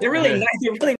 They're really nice.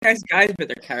 They're really nice guys, but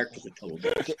their characters are total.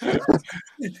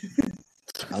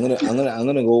 I'm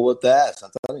gonna go with that.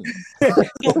 I'm telling you.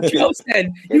 Joe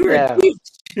said you were a peach.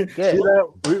 See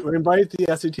that? We invited the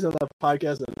SATs on the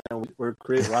podcast, and now we're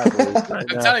creating rivalries. I'm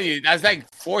telling you, that's like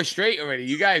 4 straight already.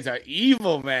 You guys are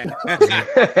evil, man. You're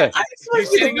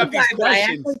setting up these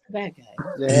questions.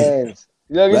 Hands.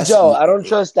 Look at Joe. I don't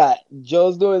trust that.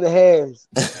 Joe's doing the hands.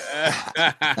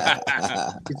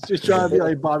 He's just trying to be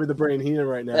like Bobby the Brain Heenan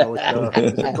right now. Go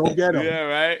get him. Yeah,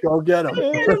 right. Go get him.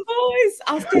 Get him, boys.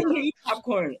 I'll stand here eat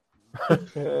popcorn.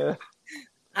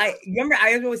 I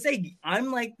always say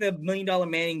I'm like the $1 Million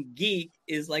Man and Geek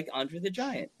is like Andre the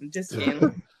Giant. I'm just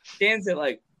stands there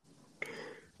like,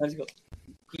 let's go.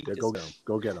 Yeah,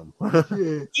 go get him.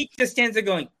 Geek just stands there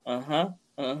going,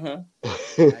 doesn't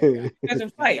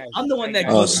fight. I'm the one that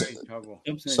goes.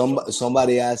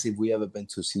 Somebody asked if we ever been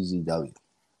to CZW.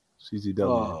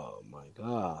 Oh my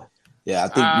god. Yeah, I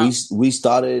think we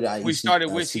started. We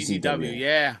started with CZW.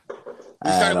 Yeah,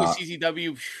 we started with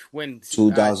CZW when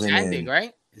 2000 Zandig,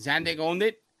 right? Zandig owned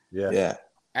it. Yeah.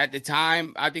 At the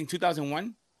time, I think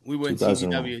 2001. We were in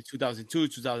CZW 2002,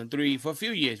 2003 for a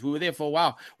few years. We were there for a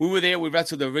while. We were there. We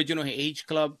wrestled the original H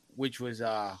Club, which was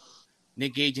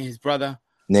Nick Gage and his brother.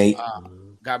 Nate.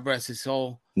 God bless his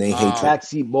soul. Nate Hatred.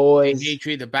 Backseat Boys. Nate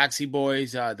Hatred, the Backseat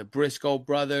Boys, the Briscoe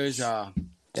brothers,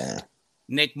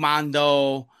 Nick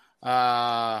Mondo,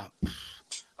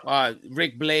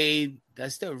 Rick Blade.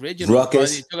 That's the original.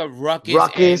 Ruckus.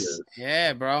 Ruckus.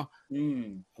 Yeah, bro.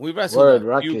 We wrestled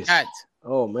a few cats.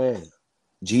 Oh, man.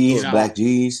 G's, Black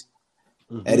G's,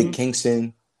 Eddie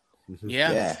Kingston.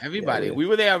 Yeah, everybody. Yeah. We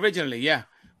were there originally. Yeah,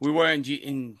 we were in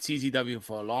CZW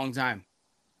for a long time.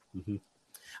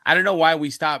 I don't know why we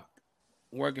stopped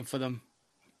working for them.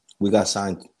 We got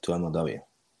signed to MLW.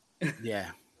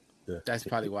 Yeah, that's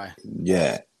probably why.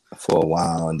 Yeah, for a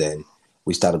while, and then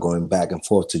we started going back and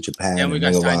forth to Japan. Yeah, we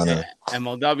got signed to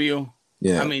MLW.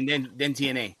 Yeah, I mean then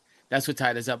TNA. That's what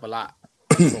tied us up a lot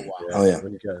for a while. Oh yeah.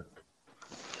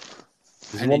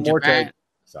 There's one more tag.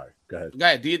 Sorry, go ahead. Go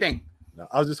ahead. Do you think? No,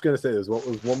 I was just gonna say there's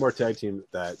one more tag team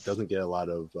that doesn't get a lot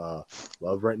of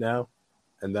love right now,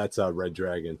 and that's Red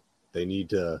Dragon. They need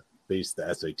to face the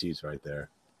SATs right there.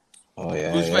 Oh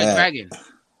yeah. Who's Red Dragon?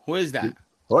 Who is that?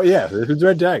 Oh yeah, who's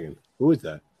Red Dragon? Who is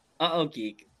that?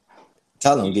 Geek.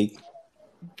 Tell him, Geek.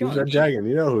 Who's Red Dragon?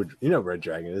 You know who Red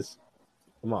Dragon is.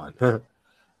 Come on. You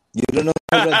don't know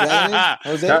who Red Dragon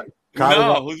is? Jose?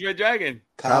 Who's Red Dragon?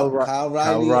 Kyle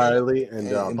Riley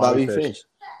and Bobby Fish.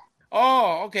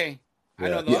 Oh, okay. I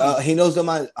know those. He knows them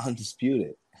on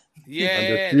Undisputed.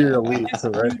 Yeah. Undisputed Elite,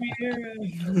 right?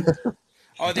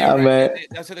 Oh,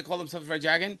 that's what they call themselves, Red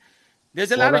Dragon.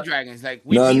 There's a lot of dragons. Like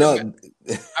we beat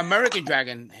American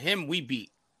Dragon, him we beat,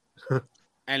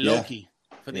 and Loki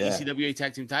for the ECWA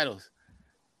tag team titles.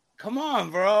 Come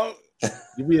on, bro.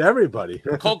 You beat everybody.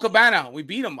 Colt Cabana, we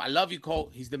beat him. I love you,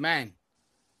 Colt. He's the man.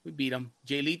 We beat him.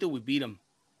 Jay Lethal, we beat him.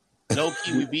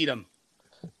 Loki, we beat him.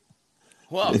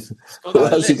 Who else? Who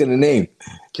else you gonna name?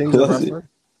 Kings of Wrestling.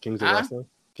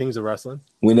 Kings of Wrestling.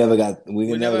 We never got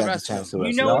the chance to wrestle.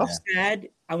 You know what's sad?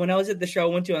 When I was at the show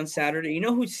I went to on Saturday, you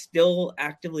know who's still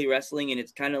actively wrestling, and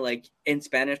it's kind of like in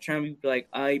Spanish term, you'd be like,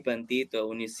 "Ay, bandito,"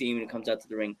 when you see him when he comes out to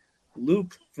the ring.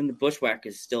 Luke from the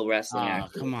Bushwhackers is still wrestling.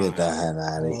 Come on. Get the hell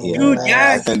out of here.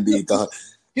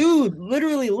 Dude,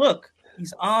 literally, look.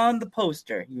 He's on the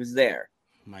poster. He was there.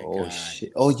 My God.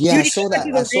 Shit. Oh, yeah, I saw that.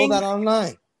 I saw that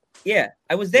online. Yeah,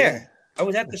 I was there. Yeah. I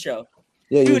was at the show.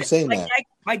 Yeah, you were saying that.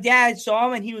 My dad saw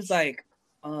him, and he was like,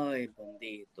 "Ay,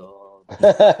 bandito."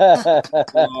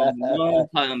 No,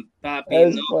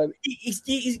 papi, no.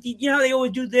 You know how they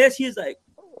always do this? He's like,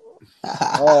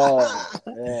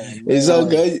 it's so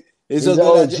good. It's so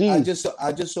good.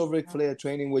 I just saw Ric Flair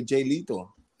training with Jay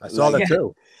Lethal I saw that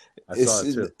too.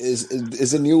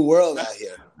 It's a new world out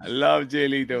here. I love Jay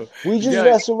Lethal. We just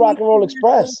wrestled Rock and Roll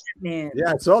Express. Man.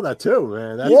 Yeah, I saw that too,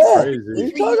 man. That's crazy. What are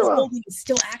you talking about? He's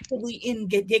still actively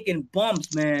getting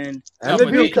bumps, man. And they're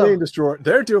doing Canadian Destroyer.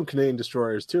 They're doing Canadian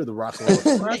Destroyers too. The Rock and Roll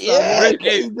Express.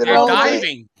 They're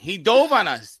diving. He dove on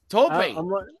us. Tope.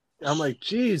 I'm like,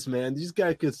 geez, man, these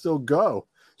guys could still go.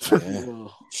 Here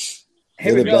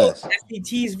we go.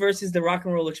 FTTs versus the Rock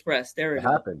and Roll Express. There it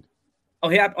happened. Oh,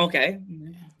 yeah. Okay.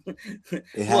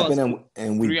 It happened,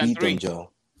 and we beat them, Joe.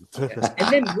 Okay.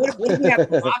 And then what do we have?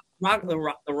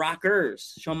 The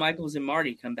Rockers, Shawn Michaels and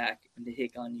Marty come back and they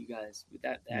hit on you guys with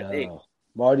that big.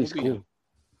 Marty's cool.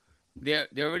 They're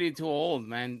already too old,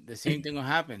 man. The same thing will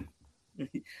happen.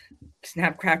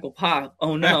 Snap, crackle, pop.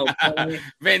 Oh no.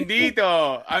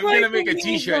 Bendito. I'm gonna make a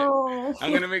t-shirt.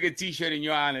 I'm gonna make a t-shirt in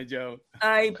your honor, Joe.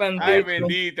 Ay,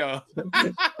 bendito.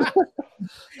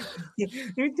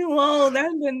 You're too old.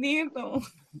 That's bendito.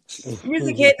 Here's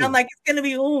a kid. I'm like, it's gonna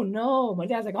be. Oh no. My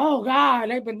dad's like, oh God,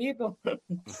 ay bendito.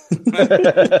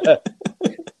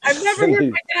 I've never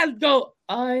heard my dad go,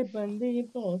 ay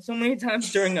bendito, so many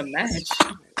times during a match.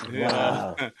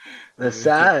 Wow. That's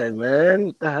sad, man.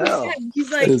 What the hell?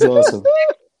 He's like, it's awesome.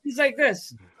 He's like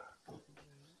this.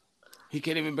 He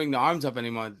can't even bring the arms up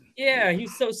anymore. Yeah,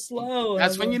 he's so slow.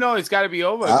 That's when you know it's got to be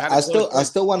over. I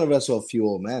still want to wrestle a few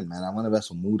old men, man. I want to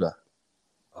wrestle Muda.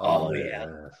 Oh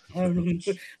yeah.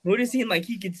 Muda seemed like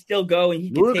he could still go, and he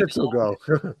could still go.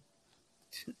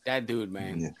 That dude,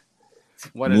 man. Yeah.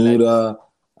 What a Muda,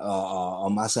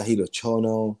 Masahiro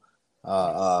Chono,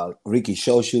 Ricky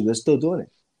Shoshu. They're still doing it.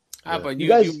 But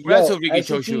you wrestled Ricky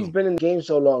Shoshu. He's been in the game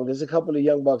so long. There's a couple of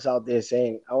young bucks out there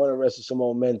saying, I want to wrestle some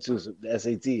old men too, so the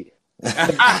SAT.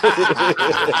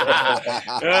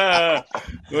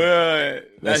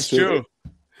 That's true.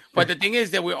 But the thing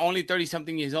is that we're only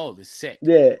 30-something years old. It's sick.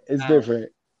 Yeah, it's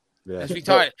different. Yeah. That's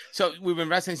retarded. So we've been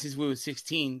wrestling since we were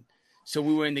 16. So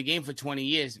we were in the game for 20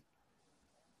 years.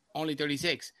 Only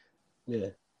 36. Yeah.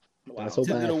 Wow. It's a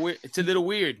little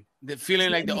weird. The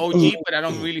feeling like the OG, but I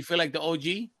don't really feel like the OG.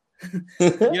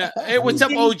 Yeah. Hey, what's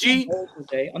up, OG?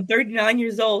 I'm 39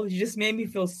 years old. You just made me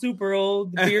feel super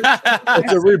old. The beard.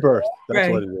 It's a rebirth. That's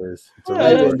what it is. It's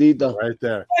a rebirth right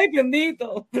there. Ay,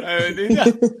 bendito.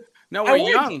 No, we're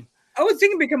young. I was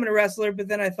thinking of becoming a wrestler, but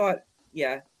then I thought,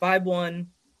 5'1".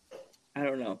 I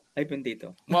don't know. Ay,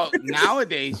 bendito. Well,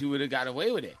 nowadays you would have got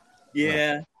away with it.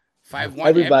 Yeah. 5'1",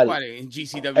 everybody in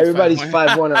GCW. Everybody's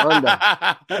 5'1" and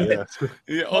under.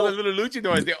 Yeah, all the little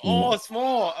luchadors, they're all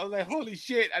small. I was like, holy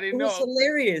shit, I didn't know. It was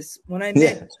hilarious. When I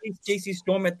met JC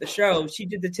Storm at the show, she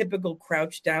did the typical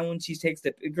crouch down when she takes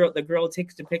the girl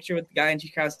takes the picture with the guy and she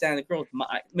crouches down. The girl,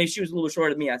 she was a little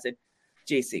shorter than me. I said,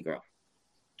 JC girl,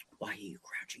 why are you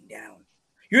crouching down?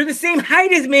 You're the same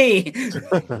height as me.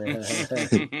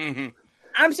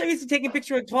 I'm so used to taking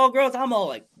pictures with tall girls. I'm all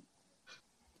like,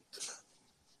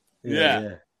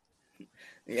 yeah.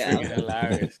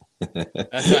 Hilarious.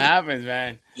 That's what happens,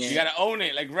 man. Yeah. You gotta own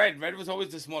it. Like Red was always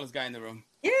the smallest guy in the room.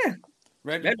 Yeah.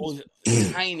 Red was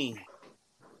tiny.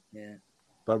 Yeah.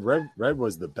 But Red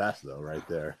was the best though, right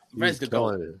there. Red's the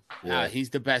goat. Yeah,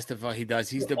 he's the best of what he does.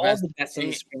 He's the all best. The best on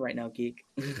the screen right now, Geek.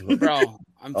 Bro,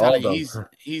 I'm telling you,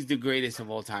 he's the greatest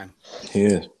of all time. He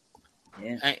is.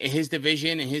 Yeah. In his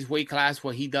division, in his weight class,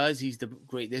 what he does, he's the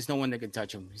great. There's no one that can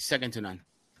touch him. He's second to none.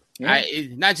 Yeah.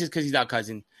 Not just because he's our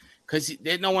cousin, because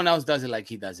no one else does it like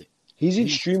he does it. He's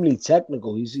extremely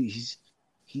technical.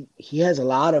 He has a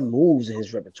lot of moves in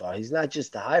his repertoire. He's not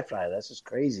just a high flyer. That's just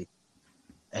crazy.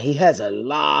 And he has a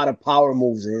lot of power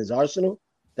moves in his arsenal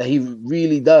that he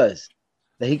really does.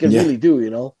 That he can really do,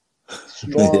 you know.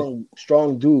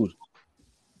 Strong dude.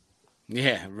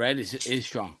 Yeah, Red is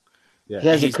strong. Yeah. He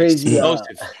has a crazy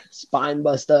spine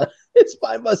buster. His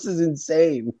spine buster is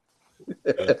insane.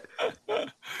 His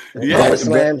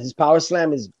power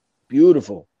slam is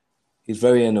beautiful. He's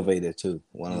very innovative too.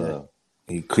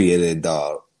 He created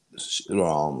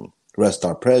Red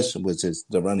Star Press, which is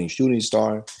the running shooting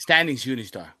star, standing shooting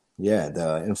star. Yeah,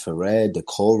 the infrared, the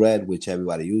cold red, which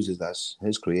everybody uses. That's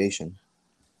his creation.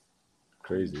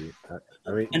 Crazy.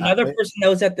 I mean, another person that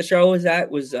was at the show was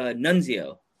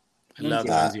Nunzio. I love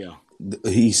Nunzio.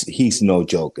 He's no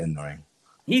joke in the ring.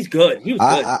 He's good. He was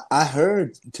good. I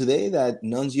heard today that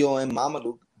Nunzio and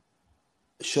Mamadou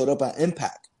showed up at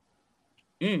Impact.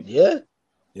 Yeah.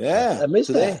 I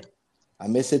missed that. I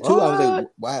missed it too. What? I was like,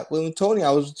 "Why?" Well, Tony, I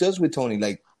was just with Tony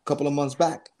like a couple of months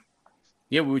back.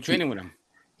 Yeah, we were training with him.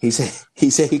 He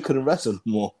said he couldn't wrestle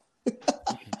more. He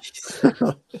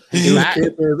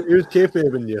was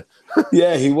kayfabing you.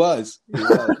 Yeah, he was.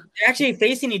 They're actually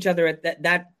facing each other at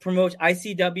that promotion,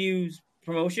 ICW's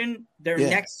promotion, their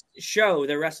next show,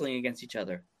 they're wrestling against each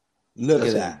other. Look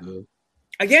at that.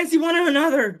 Against one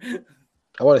another.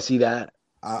 I want to see that.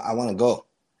 I want to go.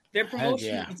 Their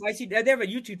promotion, they have a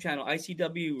YouTube channel,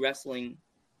 ICW Wrestling.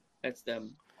 That's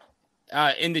them.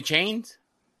 In the chains?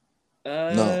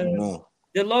 No.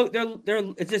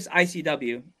 It's just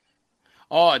ICW.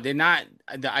 Oh, they're not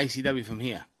the ICW from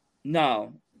here.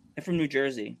 No, they're from New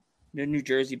Jersey. They're a New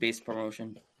Jersey-based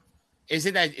promotion. Is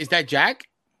that Jack?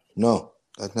 No,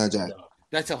 that's not Jack. No.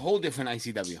 That's a whole different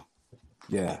ICW.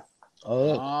 Yeah.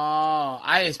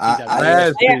 ISPW.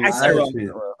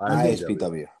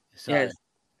 ISPW. Sorry.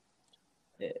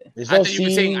 Yeah. I thought you were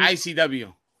saying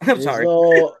ICW. I'm sorry.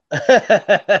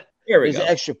 Here we There's go. an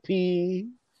extra P.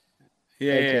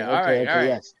 Yeah. All right.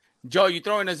 Yes. Joe, you're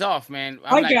throwing us off, man.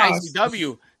 I'm like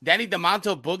ICW. Danny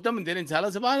DeMonto booked them and didn't tell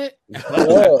us about it.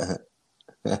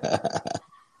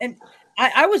 And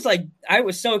I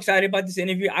was so excited about this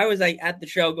interview. I was like at the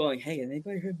show going, "Hey, has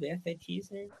anybody heard the FATs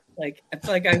here?" Like, I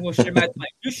feel like I will share my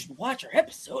like, you should watch our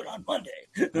episode on Monday.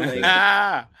 Like,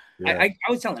 I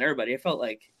was telling everybody. I felt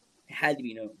like it had to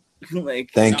be known. Like,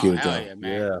 thank you, Joe. yeah,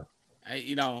 man.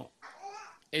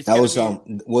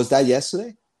 Was that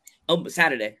yesterday? Oh,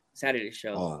 Saturday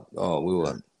show. We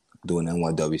were doing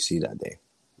NYWC that day.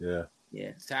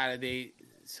 Yeah. Saturday,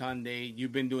 Sunday.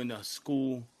 You've been doing the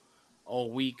school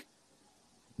all week.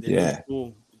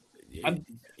 School.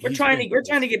 We're trying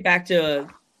to get back to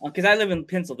because I live in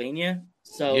Pennsylvania,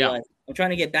 so I'm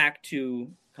trying to get back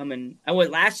to coming. I was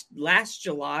last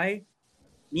July.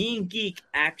 Me and Geek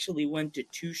actually went to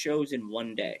 2 shows in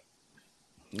one day.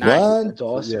 Nice. That's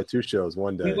awesome. Yeah, 2 shows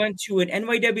one day. We went to an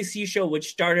NYWC show, which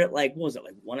started at like 1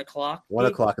 o'clock? 1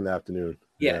 o'clock in the afternoon.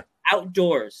 Yeah.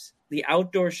 Outdoors. The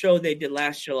outdoor show they did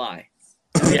last July.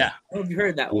 Yeah. I don't know if you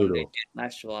heard that one they did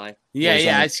last July.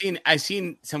 Yeah. I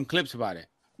seen some clips about it.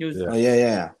 It was,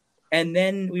 yeah. And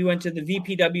then we went to the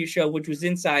VPW show, which was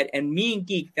inside. And me and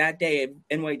Geek that day at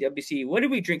NYWC, what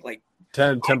did we drink? Like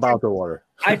 10 bottles of water.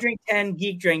 I drank 10,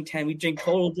 Geek drank 10. We drank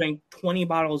 20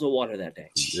 bottles of water that day.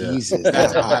 Jesus.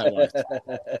 That's how it was.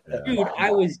 Dude, I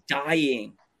was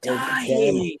dying.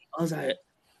 I was like,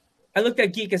 I looked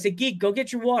at Geek. I said, Geek, go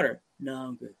get your water. No,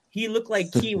 I'm good. He looked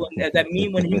like Key, that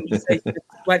meme when he says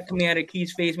sweat coming out of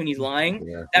Key's face when he's lying.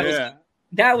 Yeah.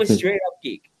 That was straight up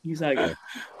Geek. He's like,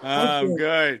 I'm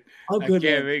good. I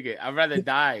can't make it. I'd rather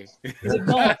die. He's like,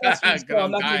 no,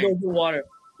 I'm not going to go get water.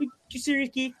 You serious,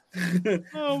 Geek?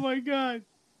 Oh my god!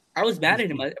 I was mad at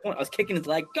him. I was kicking his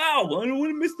leg. Go! I don't want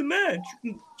to miss the match.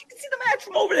 You can see the match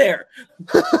from over there.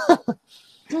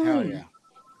 Hell yeah!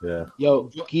 Yeah. Yo,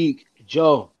 Geek,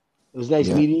 Joe, it was nice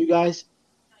meeting you guys,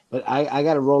 but I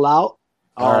got to roll out.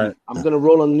 All right. I'm gonna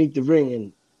roll underneath the ring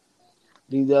and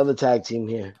leave the other tag team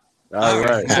here. All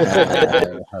right.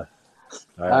 All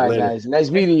right, guys. Nice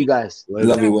meeting you guys.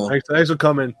 Love you, Will. Thanks for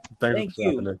coming. Thank you.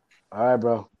 Happening. All right,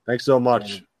 bro. Thanks so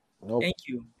much. Nope. Thank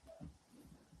you.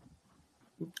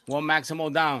 One Maximo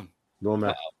down. No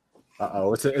match.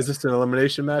 Is this an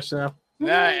elimination match now?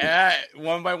 Yeah.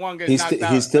 One by one gets knocked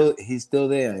out. He's still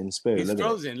there in spirit. He's Look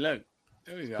frozen. Look.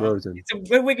 There we go. Frozen.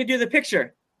 We could do the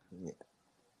picture.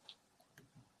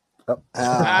 There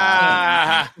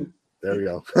we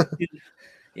go.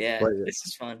 Yeah, this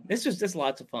is fun. This is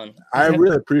lots of fun. I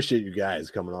really appreciate you guys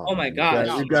coming on. Oh my god,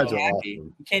 you guys are happy.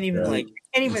 awesome. You can't even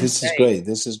This is great.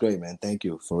 This is great, man. Thank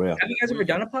you for real. Have you guys ever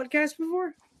done a podcast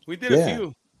before? We did a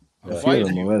few. A few of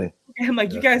them already. I'm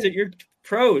like, you guys you're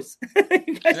pros.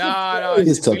 No.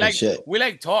 He's talking shit. We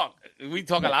like talk. We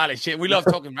talk a lot of shit. We love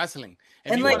talking wrestling.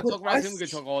 If you want to talk wrestling, we can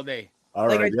talk all day. All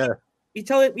right,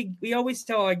 We always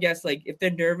tell our guests, like, if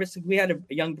they're nervous. Like, we had a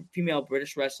young female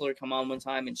British wrestler come on one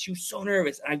time, and she was so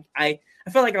nervous. I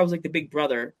felt like I was like the big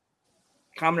brother,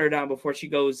 calming her down before she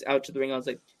goes out to the ring. I was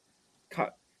like,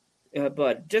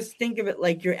 bud, just think of it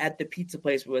like you're at the pizza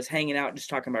place where I was hanging out, just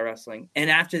talking about wrestling. And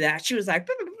after that, she was like,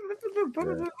 talking.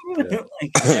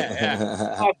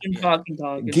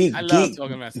 Geek, I love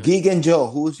talking wrestling. Geek and Joe,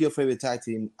 who's your favorite tag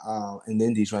team in the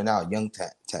Indies right now? Young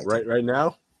tag team. Right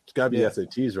now? It's got to be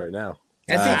SATs right now.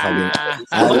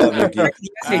 I love you, Geek.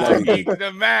 Geek,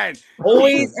 the man.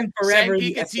 Always and forever. Send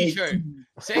Geek a t-shirt.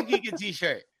 Send Geek a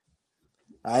t-shirt.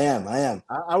 I am.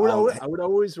 I would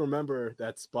always remember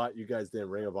that spot you guys did in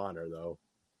Ring of Honor, though.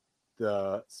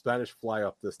 The Spanish fly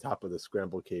up this top of the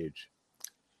scramble cage.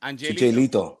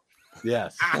 Angelito.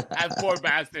 Yes. That poor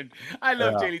bastard. I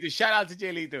love Jay Lito. Shout out to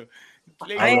Jay Lito.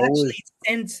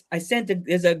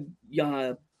 There's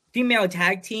a female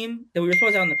tag team that we were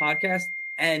supposed to have on the podcast,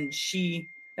 and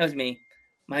that was me.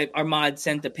 Our mod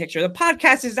sent the picture. The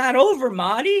podcast is not over,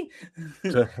 Marty.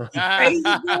 Crazy,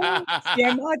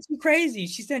 yeah, Mod's crazy.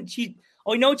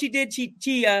 You know what she did? She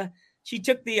she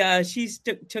took the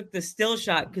took the still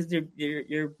shot because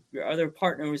your other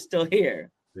partner was still here.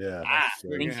 Yeah.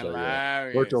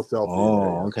 Virtual selfie.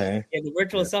 Oh, okay. Yeah, the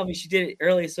virtual selfie. She did it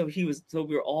early, so we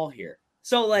were all here.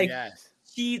 So like,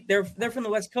 they're from the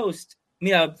West Coast.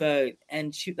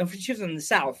 And she was in the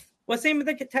South. What's the name of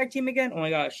the tag team again? Oh my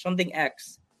gosh, something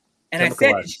X. And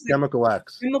Chemical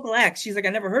X. Chemical X. She's like, I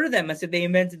never heard of them. I said they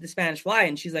invented the Spanish Fly,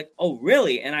 and she's like, oh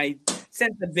really? And I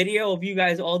sent the video of you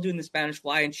guys all doing the Spanish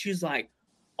Fly, and she's like,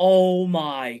 oh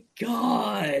my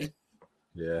god.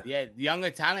 Yeah. Yeah,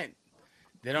 younger talent.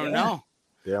 They don't know.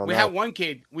 We had one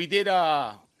kid. We did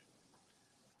what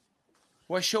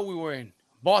show we were in?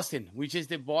 Boston. We just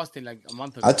did Boston like a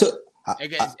month ago.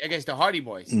 Against the Hardy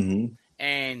Boys. Mm-hmm.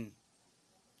 And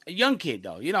a young kid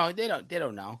though, you know, they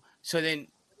don't know. So then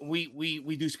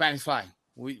we do Spanish Fly.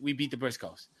 We beat the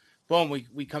Briscoes. Boom,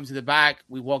 we come to the back,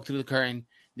 we walk through the curtain.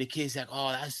 The kid's like,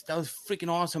 oh, that was freaking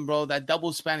awesome, bro. That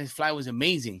double Spanish Fly was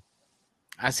amazing.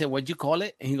 I said, what'd you call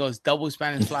it? And he goes, double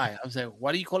Spanish Fly. I was like,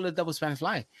 why do you call it double Spanish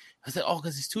Fly? I said, oh,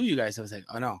 because it's two of you guys. I was like,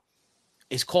 oh, no.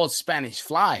 It's called Spanish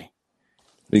Fly.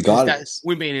 Regardless.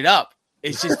 We made it up.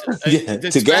 It's just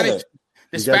the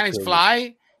Spanish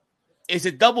Fly is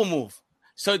a double move.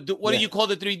 So what do you call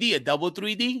the 3D? A double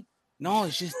 3D? No,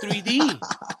 it's just 3D.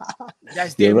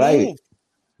 That's their move.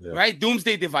 Yeah. Right?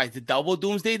 Doomsday Device. The double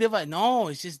Doomsday Device. No,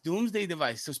 it's just Doomsday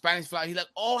Device. So Spanish Fly. He's like,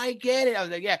 oh, I get it. I was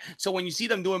like, yeah. So when you see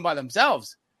them doing by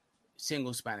themselves,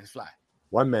 single Spanish Fly.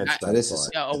 One man Spanish Fly.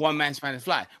 Yeah, a one man Spanish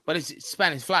Fly. But it's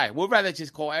Spanish Fly. We'd rather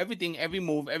just call everything, every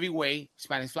move, every way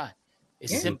Spanish Fly.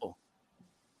 It's simple.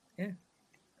 Yeah.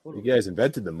 You guys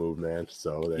invented the move, man.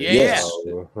 So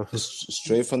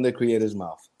straight from the creator's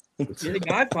mouth. You're the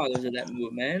godfathers of that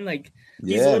move, man. Like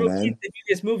these little kids that do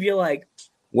this move, you're like.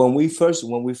 When we first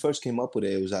came up with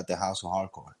it, it was at the House of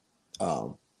Hardcore,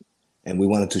 and we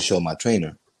wanted to show my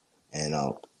trainer, and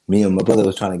me and my brother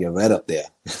was trying to get Red up there.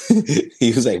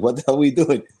 He was like, "What the hell are we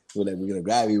doing?" We're like, "We're gonna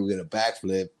grab you. We're gonna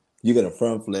backflip. You're gonna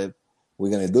front flip.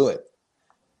 We're gonna do it."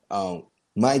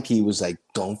 Mikey was like,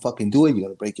 "Don't fucking do it. You're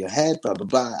gonna break your head. Blah blah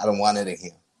blah. I don't want it in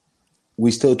here." We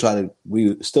still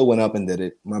went up and did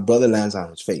it. My brother lands on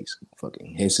his face,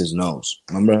 fucking hits his nose.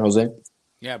 Remember, Jose?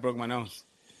 Yeah, I broke my nose.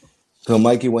 So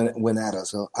Mikey went at us.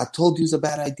 So I told you it's a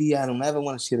bad idea. I don't ever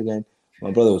want to see it again.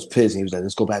 My brother was pissed. He was like,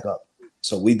 let's go back up.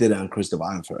 So we did it on Chris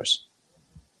Divine first.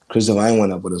 Chris Divine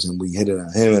went up with us and we hit it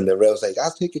on him. And the ref was like, I'll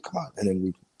take it. Come on. And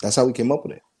then that's how we came up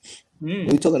with it.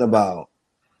 We're talking about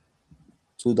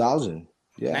 2000.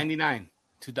 Yeah. 99.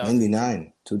 2000.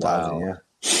 99. 2000. Wow. Yeah.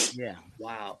 Yeah.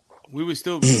 Wow. We were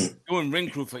still doing ring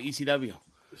crew for ECW.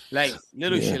 Like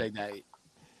little shit like that.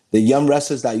 The young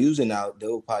wrestlers that use it now, they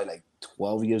were probably like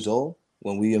 12 years old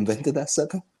when we invented that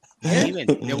sucker.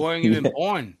 They weren't even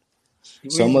born.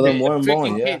 Some of them weren't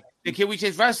born. Yeah, the kid we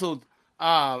just wrestled,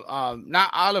 not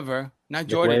Oliver, not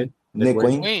Jordan, Nick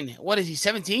Wayne. What is he?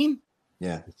 17?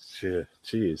 Yeah, shit,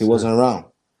 jeez, he wasn't around.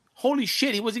 Holy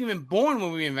shit, he wasn't even born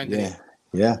when we invented it.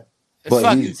 Yeah. But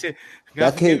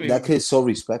that kid's so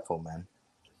respectful, man,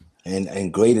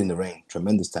 and great in the ring.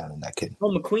 Tremendous talent, that kid. Oh,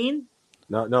 McQueen.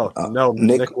 No.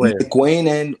 Nick Wayne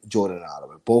and Jordan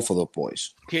Oliver, both of the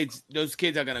boys. Those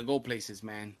kids are gonna go places,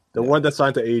 man. The one that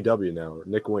signed to AEW now,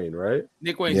 Nick Wayne, right?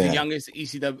 Nick Wayne's the youngest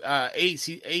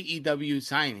AEW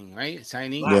signing, right?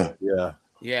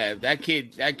 Yeah. That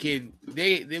kid.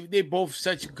 They both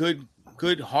such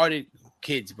good-hearted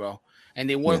kids, bro. And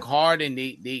they work hard, and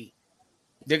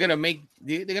they're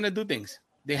gonna do things.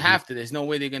 They have to. There's no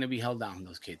way they're gonna be held down.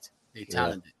 Those kids, they're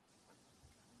talented.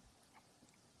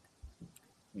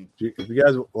 If you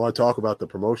guys want to talk about the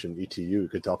promotion, ETU, you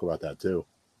could talk about that too.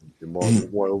 You're more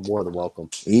than welcome.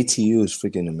 ETU is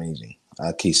freaking amazing.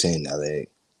 I keep saying that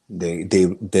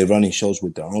they're running shows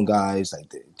with their own guys.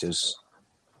 Like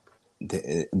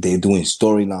they're doing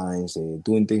storylines. They're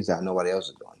doing things that nobody else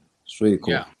is doing. It's really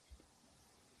cool. Yeah,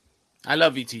 I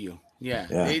love ETU. Yeah.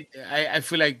 I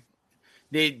feel like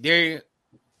they're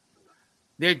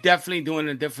definitely doing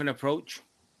a different approach.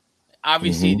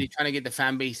 Obviously, they're trying to get the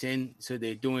fan base in, so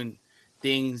they're doing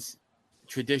things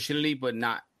traditionally, but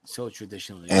not so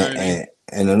traditionally. And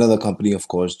another company, of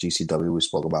course, GCW, we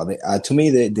spoke about it. To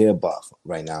me, they're above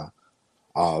right now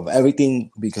of everything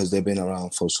because they've been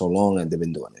around for so long and they've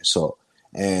been doing it. So,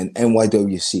 and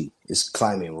NYWC is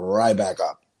climbing right back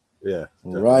up. Yeah.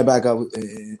 Definitely. Right back up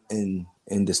in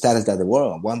the status that they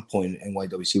were. At one point,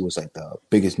 NYWC was like the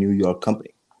biggest New York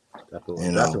company. Definitely.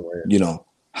 And, you know,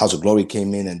 House of Glory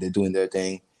came in and they're doing their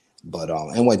thing, but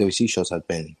NYWC shows have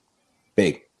been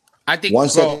big. I think. One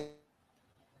second,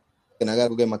 and I gotta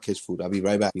go get my kids' food. I'll be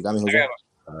right back. You got me, Jose?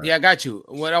 Yeah, I got you.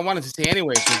 What I wanted to say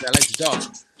anyway, because I like to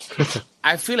talk.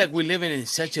 I feel like we're living in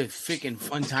such a freaking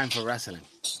fun time for wrestling.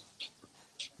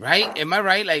 Right? Am I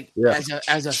right? Like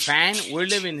as a fan, we're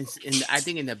living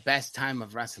in the best time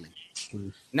of wrestling.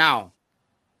 Now,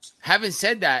 having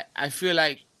said that, I feel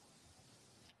like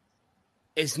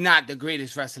it's not the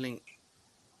greatest wrestling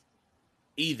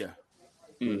either.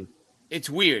 It's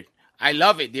weird. I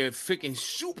love it. They're freaking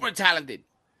super talented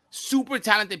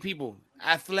people,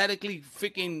 athletically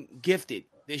freaking gifted.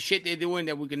 There's shit they're doing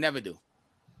that we can never do.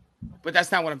 But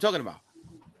that's not what I'm talking about.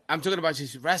 I'm talking about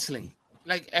just wrestling.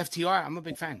 Like FTR, I'm a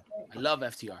big fan. I love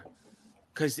FTR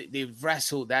because they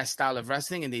wrestle that style of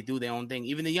wrestling and they do their own thing.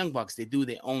 Even the Young Bucks, they do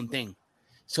their own thing.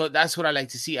 So that's what I like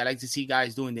to see. I like to see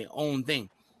guys doing their own thing.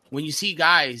 When you see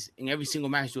guys in every single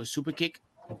match do a super kick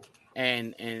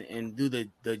and do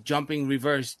the jumping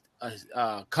reverse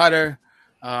cutter,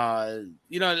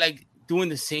 like doing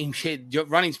the same shit,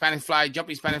 running Spanish fly,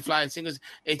 jumping Spanish fly, singles,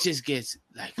 it just gets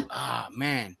like,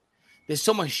 man, there's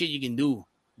so much shit you can do,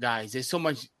 guys. There's so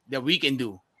much that we can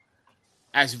do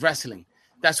as wrestling.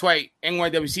 That's why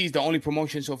NYWC is the only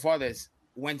promotion so far that's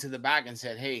went to the back and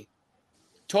said, hey,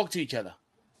 talk to each other.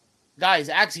 Guys,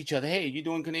 ask each other, hey, you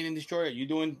doing Canadian Destroyer? Are you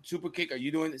doing Super Kick? Are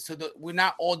you doing so we're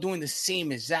not all doing the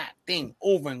same exact thing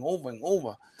over and over and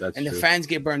over. That's true. The fans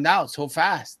get burned out so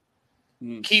fast.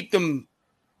 Keep them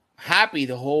happy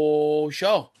the whole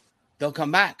show. They'll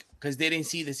come back because they didn't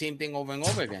see the same thing over and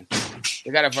over again.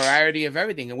 They got a variety of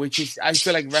everything, which is I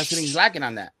feel like wrestling's lacking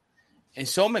on that in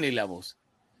so many levels.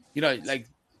 Like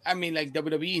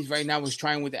WWE right now was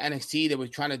trying with the NXT. They were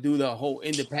trying to do the whole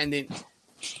independent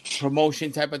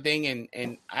promotion type of thing,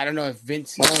 and I don't know if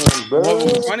Vince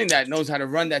whoever's running that knows how to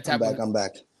run that type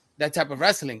that type of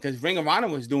wrestling, because Ring of Honor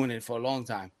was doing it for a long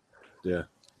time. Yeah.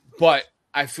 But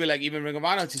I feel like even Ring of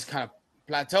Honor just kind of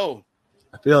plateaued.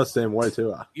 I feel the same way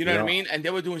too. You know what I mean? And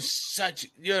they were doing such,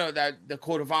 that the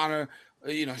Code of Honor,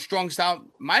 strong style.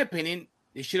 My opinion,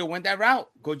 they should have went that route.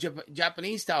 Go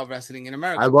Japanese style wrestling in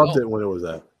America. I loved it when it was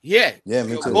that. Yeah.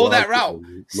 Me too. Go that route.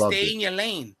 Stay in your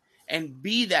lane and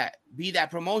be that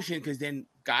promotion, because then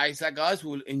guys like us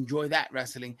will enjoy that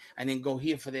wrestling and then go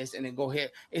here for this and then go here.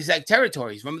 It's like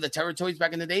territories. Remember the territories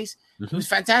back in the days? It was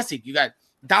fantastic. You got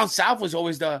down south was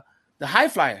always the high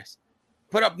flyers.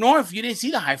 But up north, you didn't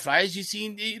see the high flyers. You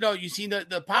seen, you seen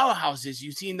the powerhouses.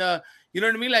 You seen the, you know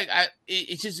what I mean? Like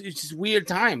it's just weird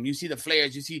time. You see the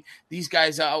Flares. You see these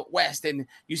guys out west, and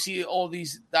you see all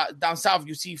these down south.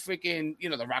 You see freaking,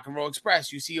 the Rock and Roll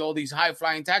Express. You see all these high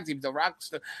flying tag teams. The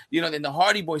Rocks, then the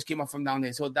Hardy Boys came up from down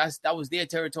there. So that was their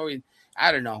territory.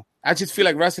 I don't know. I just feel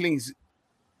like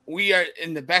we are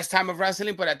in the best time of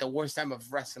wrestling, but at the worst time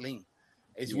of wrestling.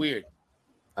 It's weird.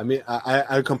 I mean,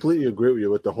 I completely agree with you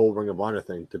with the whole Ring of Honor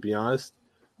thing, to be honest.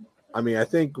 I mean, I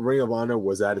think Ring of Honor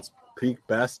was at its peak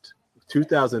best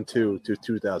 2002 to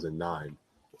 2009.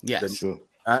 Yes. True.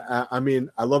 I mean,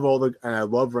 I love and I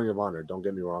love Ring of Honor, don't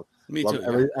get me wrong. Me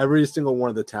too. Every single one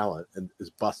of the talent is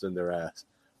busting their ass.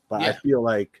 But I feel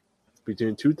like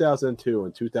between 2002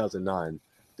 and 2009,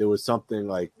 there was something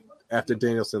like, after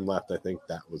Danielson left, I think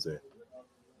that was it.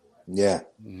 Yeah.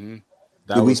 Mm-hmm.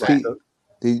 Did we speak?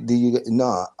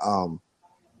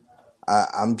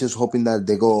 I'm just hoping that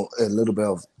they go a little bit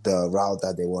of the route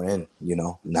that they were in,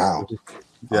 now.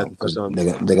 Yeah,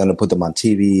 they're going to put them on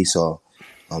TV, so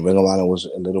Ring of Honor was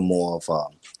a little more of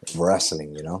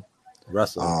wrestling,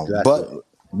 Wrestling, exactly.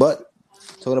 But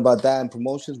talking about that and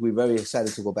promotions, we're very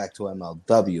excited to go back to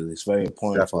MLW. It's very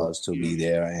important for us to be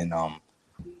there, and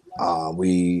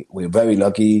we're very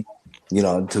lucky,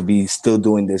 to be still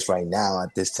doing this right now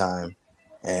at this time.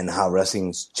 And how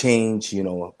wrestling's changed, and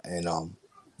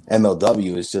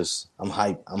MLW is just, I'm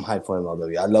hyped for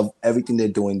MLW. I love everything they're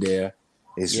doing there.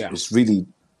 It's really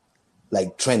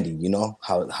like trendy,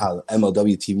 how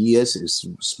MLW TV is.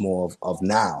 It's more of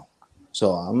now.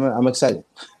 So I'm excited.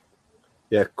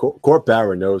 Yeah, Court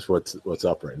Bauer knows what's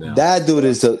up right now. That dude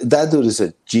is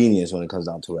a genius when it comes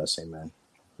down to wrestling, man.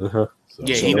 Uh-huh.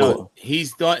 He knows.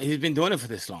 He's been doing it for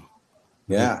this long.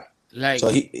 Yeah. Like, so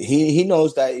he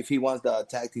knows that if he wants the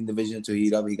tag team division to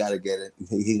heat up, he gotta get it.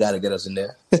 He gotta get us in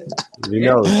there. He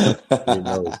knows.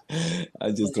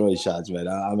 I just throw shots, man.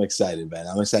 I'm excited, man.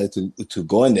 I'm excited to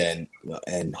go in there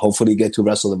and hopefully get to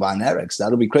wrestle the Von Erichs.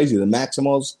 That'll be crazy. The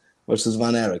Maximals versus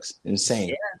Von Erichs, insane.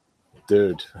 Yeah.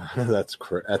 Dude, that's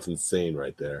insane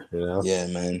right there. Yeah,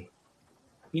 man.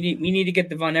 We need to get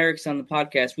the Von Erichs on the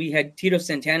podcast. We had Tito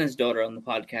Santana's daughter on the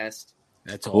podcast.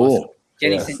 That's awesome.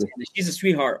 Jenny Santana. She's a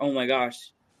sweetheart. Oh my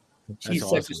gosh. She's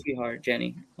such a sweetheart,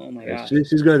 Jenny. Oh my gosh.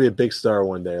 She's going to be a big star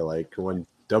one day. Like when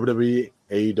WWE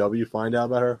AEW find out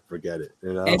about her, forget it.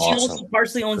 You know? And she also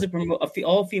partially owns a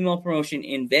all-female promotion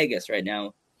in Vegas right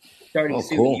now, starting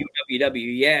soon. Cool.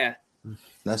 UWW, yeah.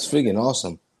 That's freaking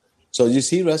awesome. So you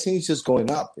see, wrestling is just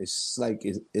going up. It's like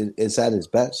it's at its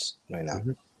best right now.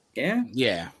 Yeah,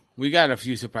 yeah. We got a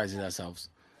few surprises ourselves.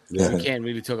 Yeah. We can't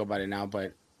really talk about it now,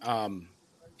 but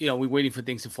we're waiting for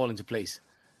things to fall into place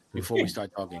before we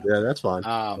start talking. Yeah, that's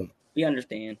fine. We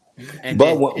understand.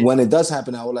 But when it does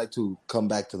happen, I would like to come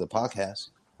back to the podcast.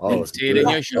 And see it in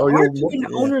your show. We're doing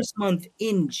Owners Month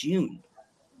in June,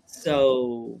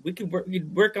 so we could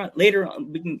work on later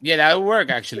on. We can. Yeah, that would work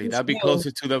actually. That'd be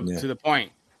closer to the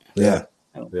point. Yeah.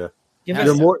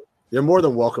 You're more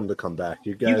than welcome to come back.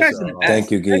 You guys thank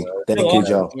you, Geek. Thank you,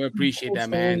 Joe. We appreciate that,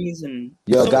 man.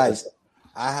 Yo, guys,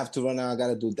 I have to run out. I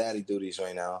gotta do daddy duties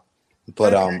right now.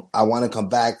 But I want to come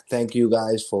back. Thank you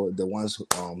guys for the ones,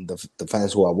 the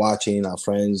fans who are watching, our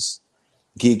friends.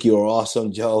 Geek, you're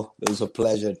awesome, Joe. It was a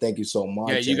pleasure. Thank you so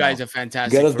much. Yeah, you guys are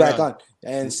fantastic. Get us back on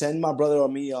and send my brother or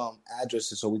me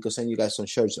addresses so we can send you guys some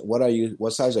shirts.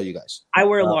 What size are you guys? I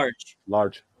wear large.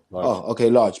 Large. Oh, okay,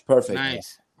 large. Perfect.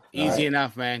 Nice. Easy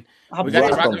enough, man. We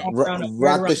got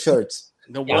rock the shirts.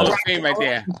 The Wall of Fame right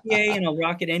there. Yeah, and I'll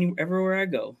rock it everywhere I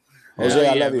go. Jose,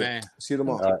 I love you. Man. See you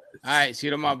tomorrow. All right, see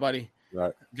you tomorrow, buddy. All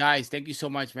right. Guys, thank you so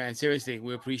much, man. Seriously,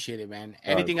 we appreciate it, man.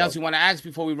 Anything else you want to ask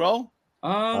before we roll?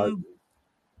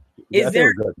 Is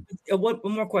there one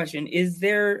more question? Is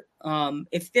there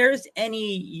if there's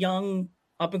any young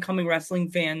up and coming wrestling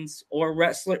fans or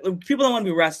people that want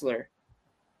to be wrestler,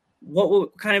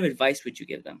 what kind of advice would you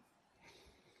give them?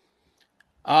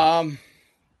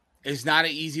 It's not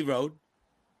an easy road.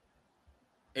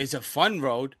 It's a fun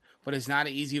road, but it's not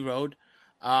an easy road.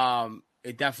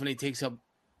 It definitely takes up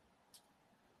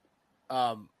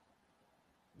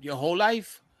your whole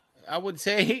life, I would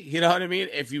say. You know what I mean?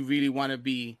 If you really want to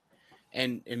be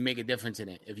and make a difference in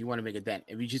it, if you want to make a dent,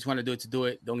 if you just want to do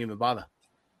it, don't even bother.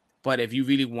 But if you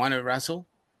really want to wrestle,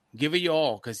 give it your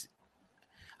all. Because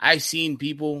I've seen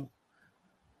people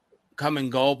come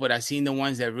and go, but I've seen the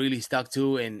ones that really stuck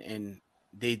to and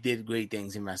they did great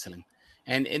things in wrestling.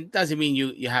 And it doesn't mean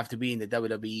you have to be in the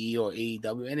WWE or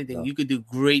AEW, anything. No. You could do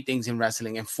great things in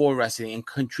wrestling and for wrestling and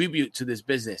contribute to this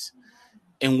business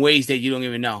in ways that you don't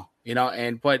even know,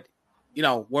 but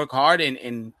work hard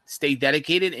and stay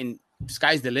dedicated, and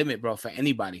sky's the limit, bro, for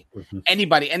anybody. Mm-hmm.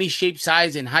 Anybody, any shape,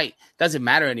 size, and height. Doesn't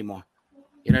matter anymore.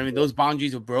 You know what I mean? Those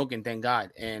boundaries are broken, thank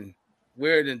God. And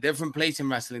we're in a different place in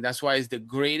wrestling. That's why it's the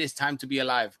greatest time to be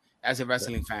alive as a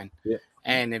wrestling fan. Yeah.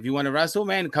 And if you want to wrestle,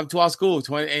 man, come to our school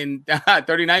in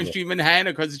 39th Street, Manhattan,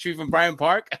 across the street from Bryant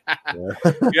Park.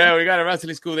 Yeah, we got a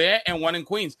wrestling school there and one in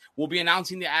Queens. We'll be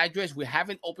announcing the address. We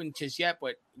haven't opened just yet,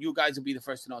 but you guys will be the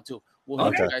first to know too. We'll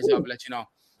hook you guys up, let you know.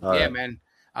 All right. Man.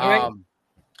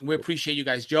 We appreciate you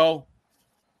guys. Joe,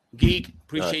 Geek,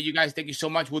 appreciate you guys. Thank you so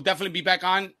much. We'll definitely be back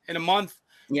on in a month.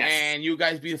 Yes. And you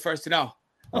guys be the first to know.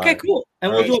 Okay, cool.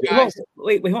 And we'll do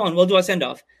wait, hold on. We'll do a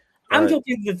send-off. I'm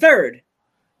talking the third.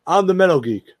 I'm the Metal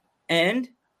Geek. And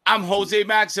I'm Jose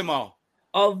Maximo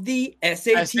of the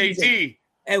SAT.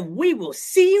 And we will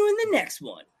see you in the next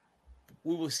one.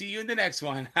 We will see you in the next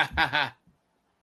one.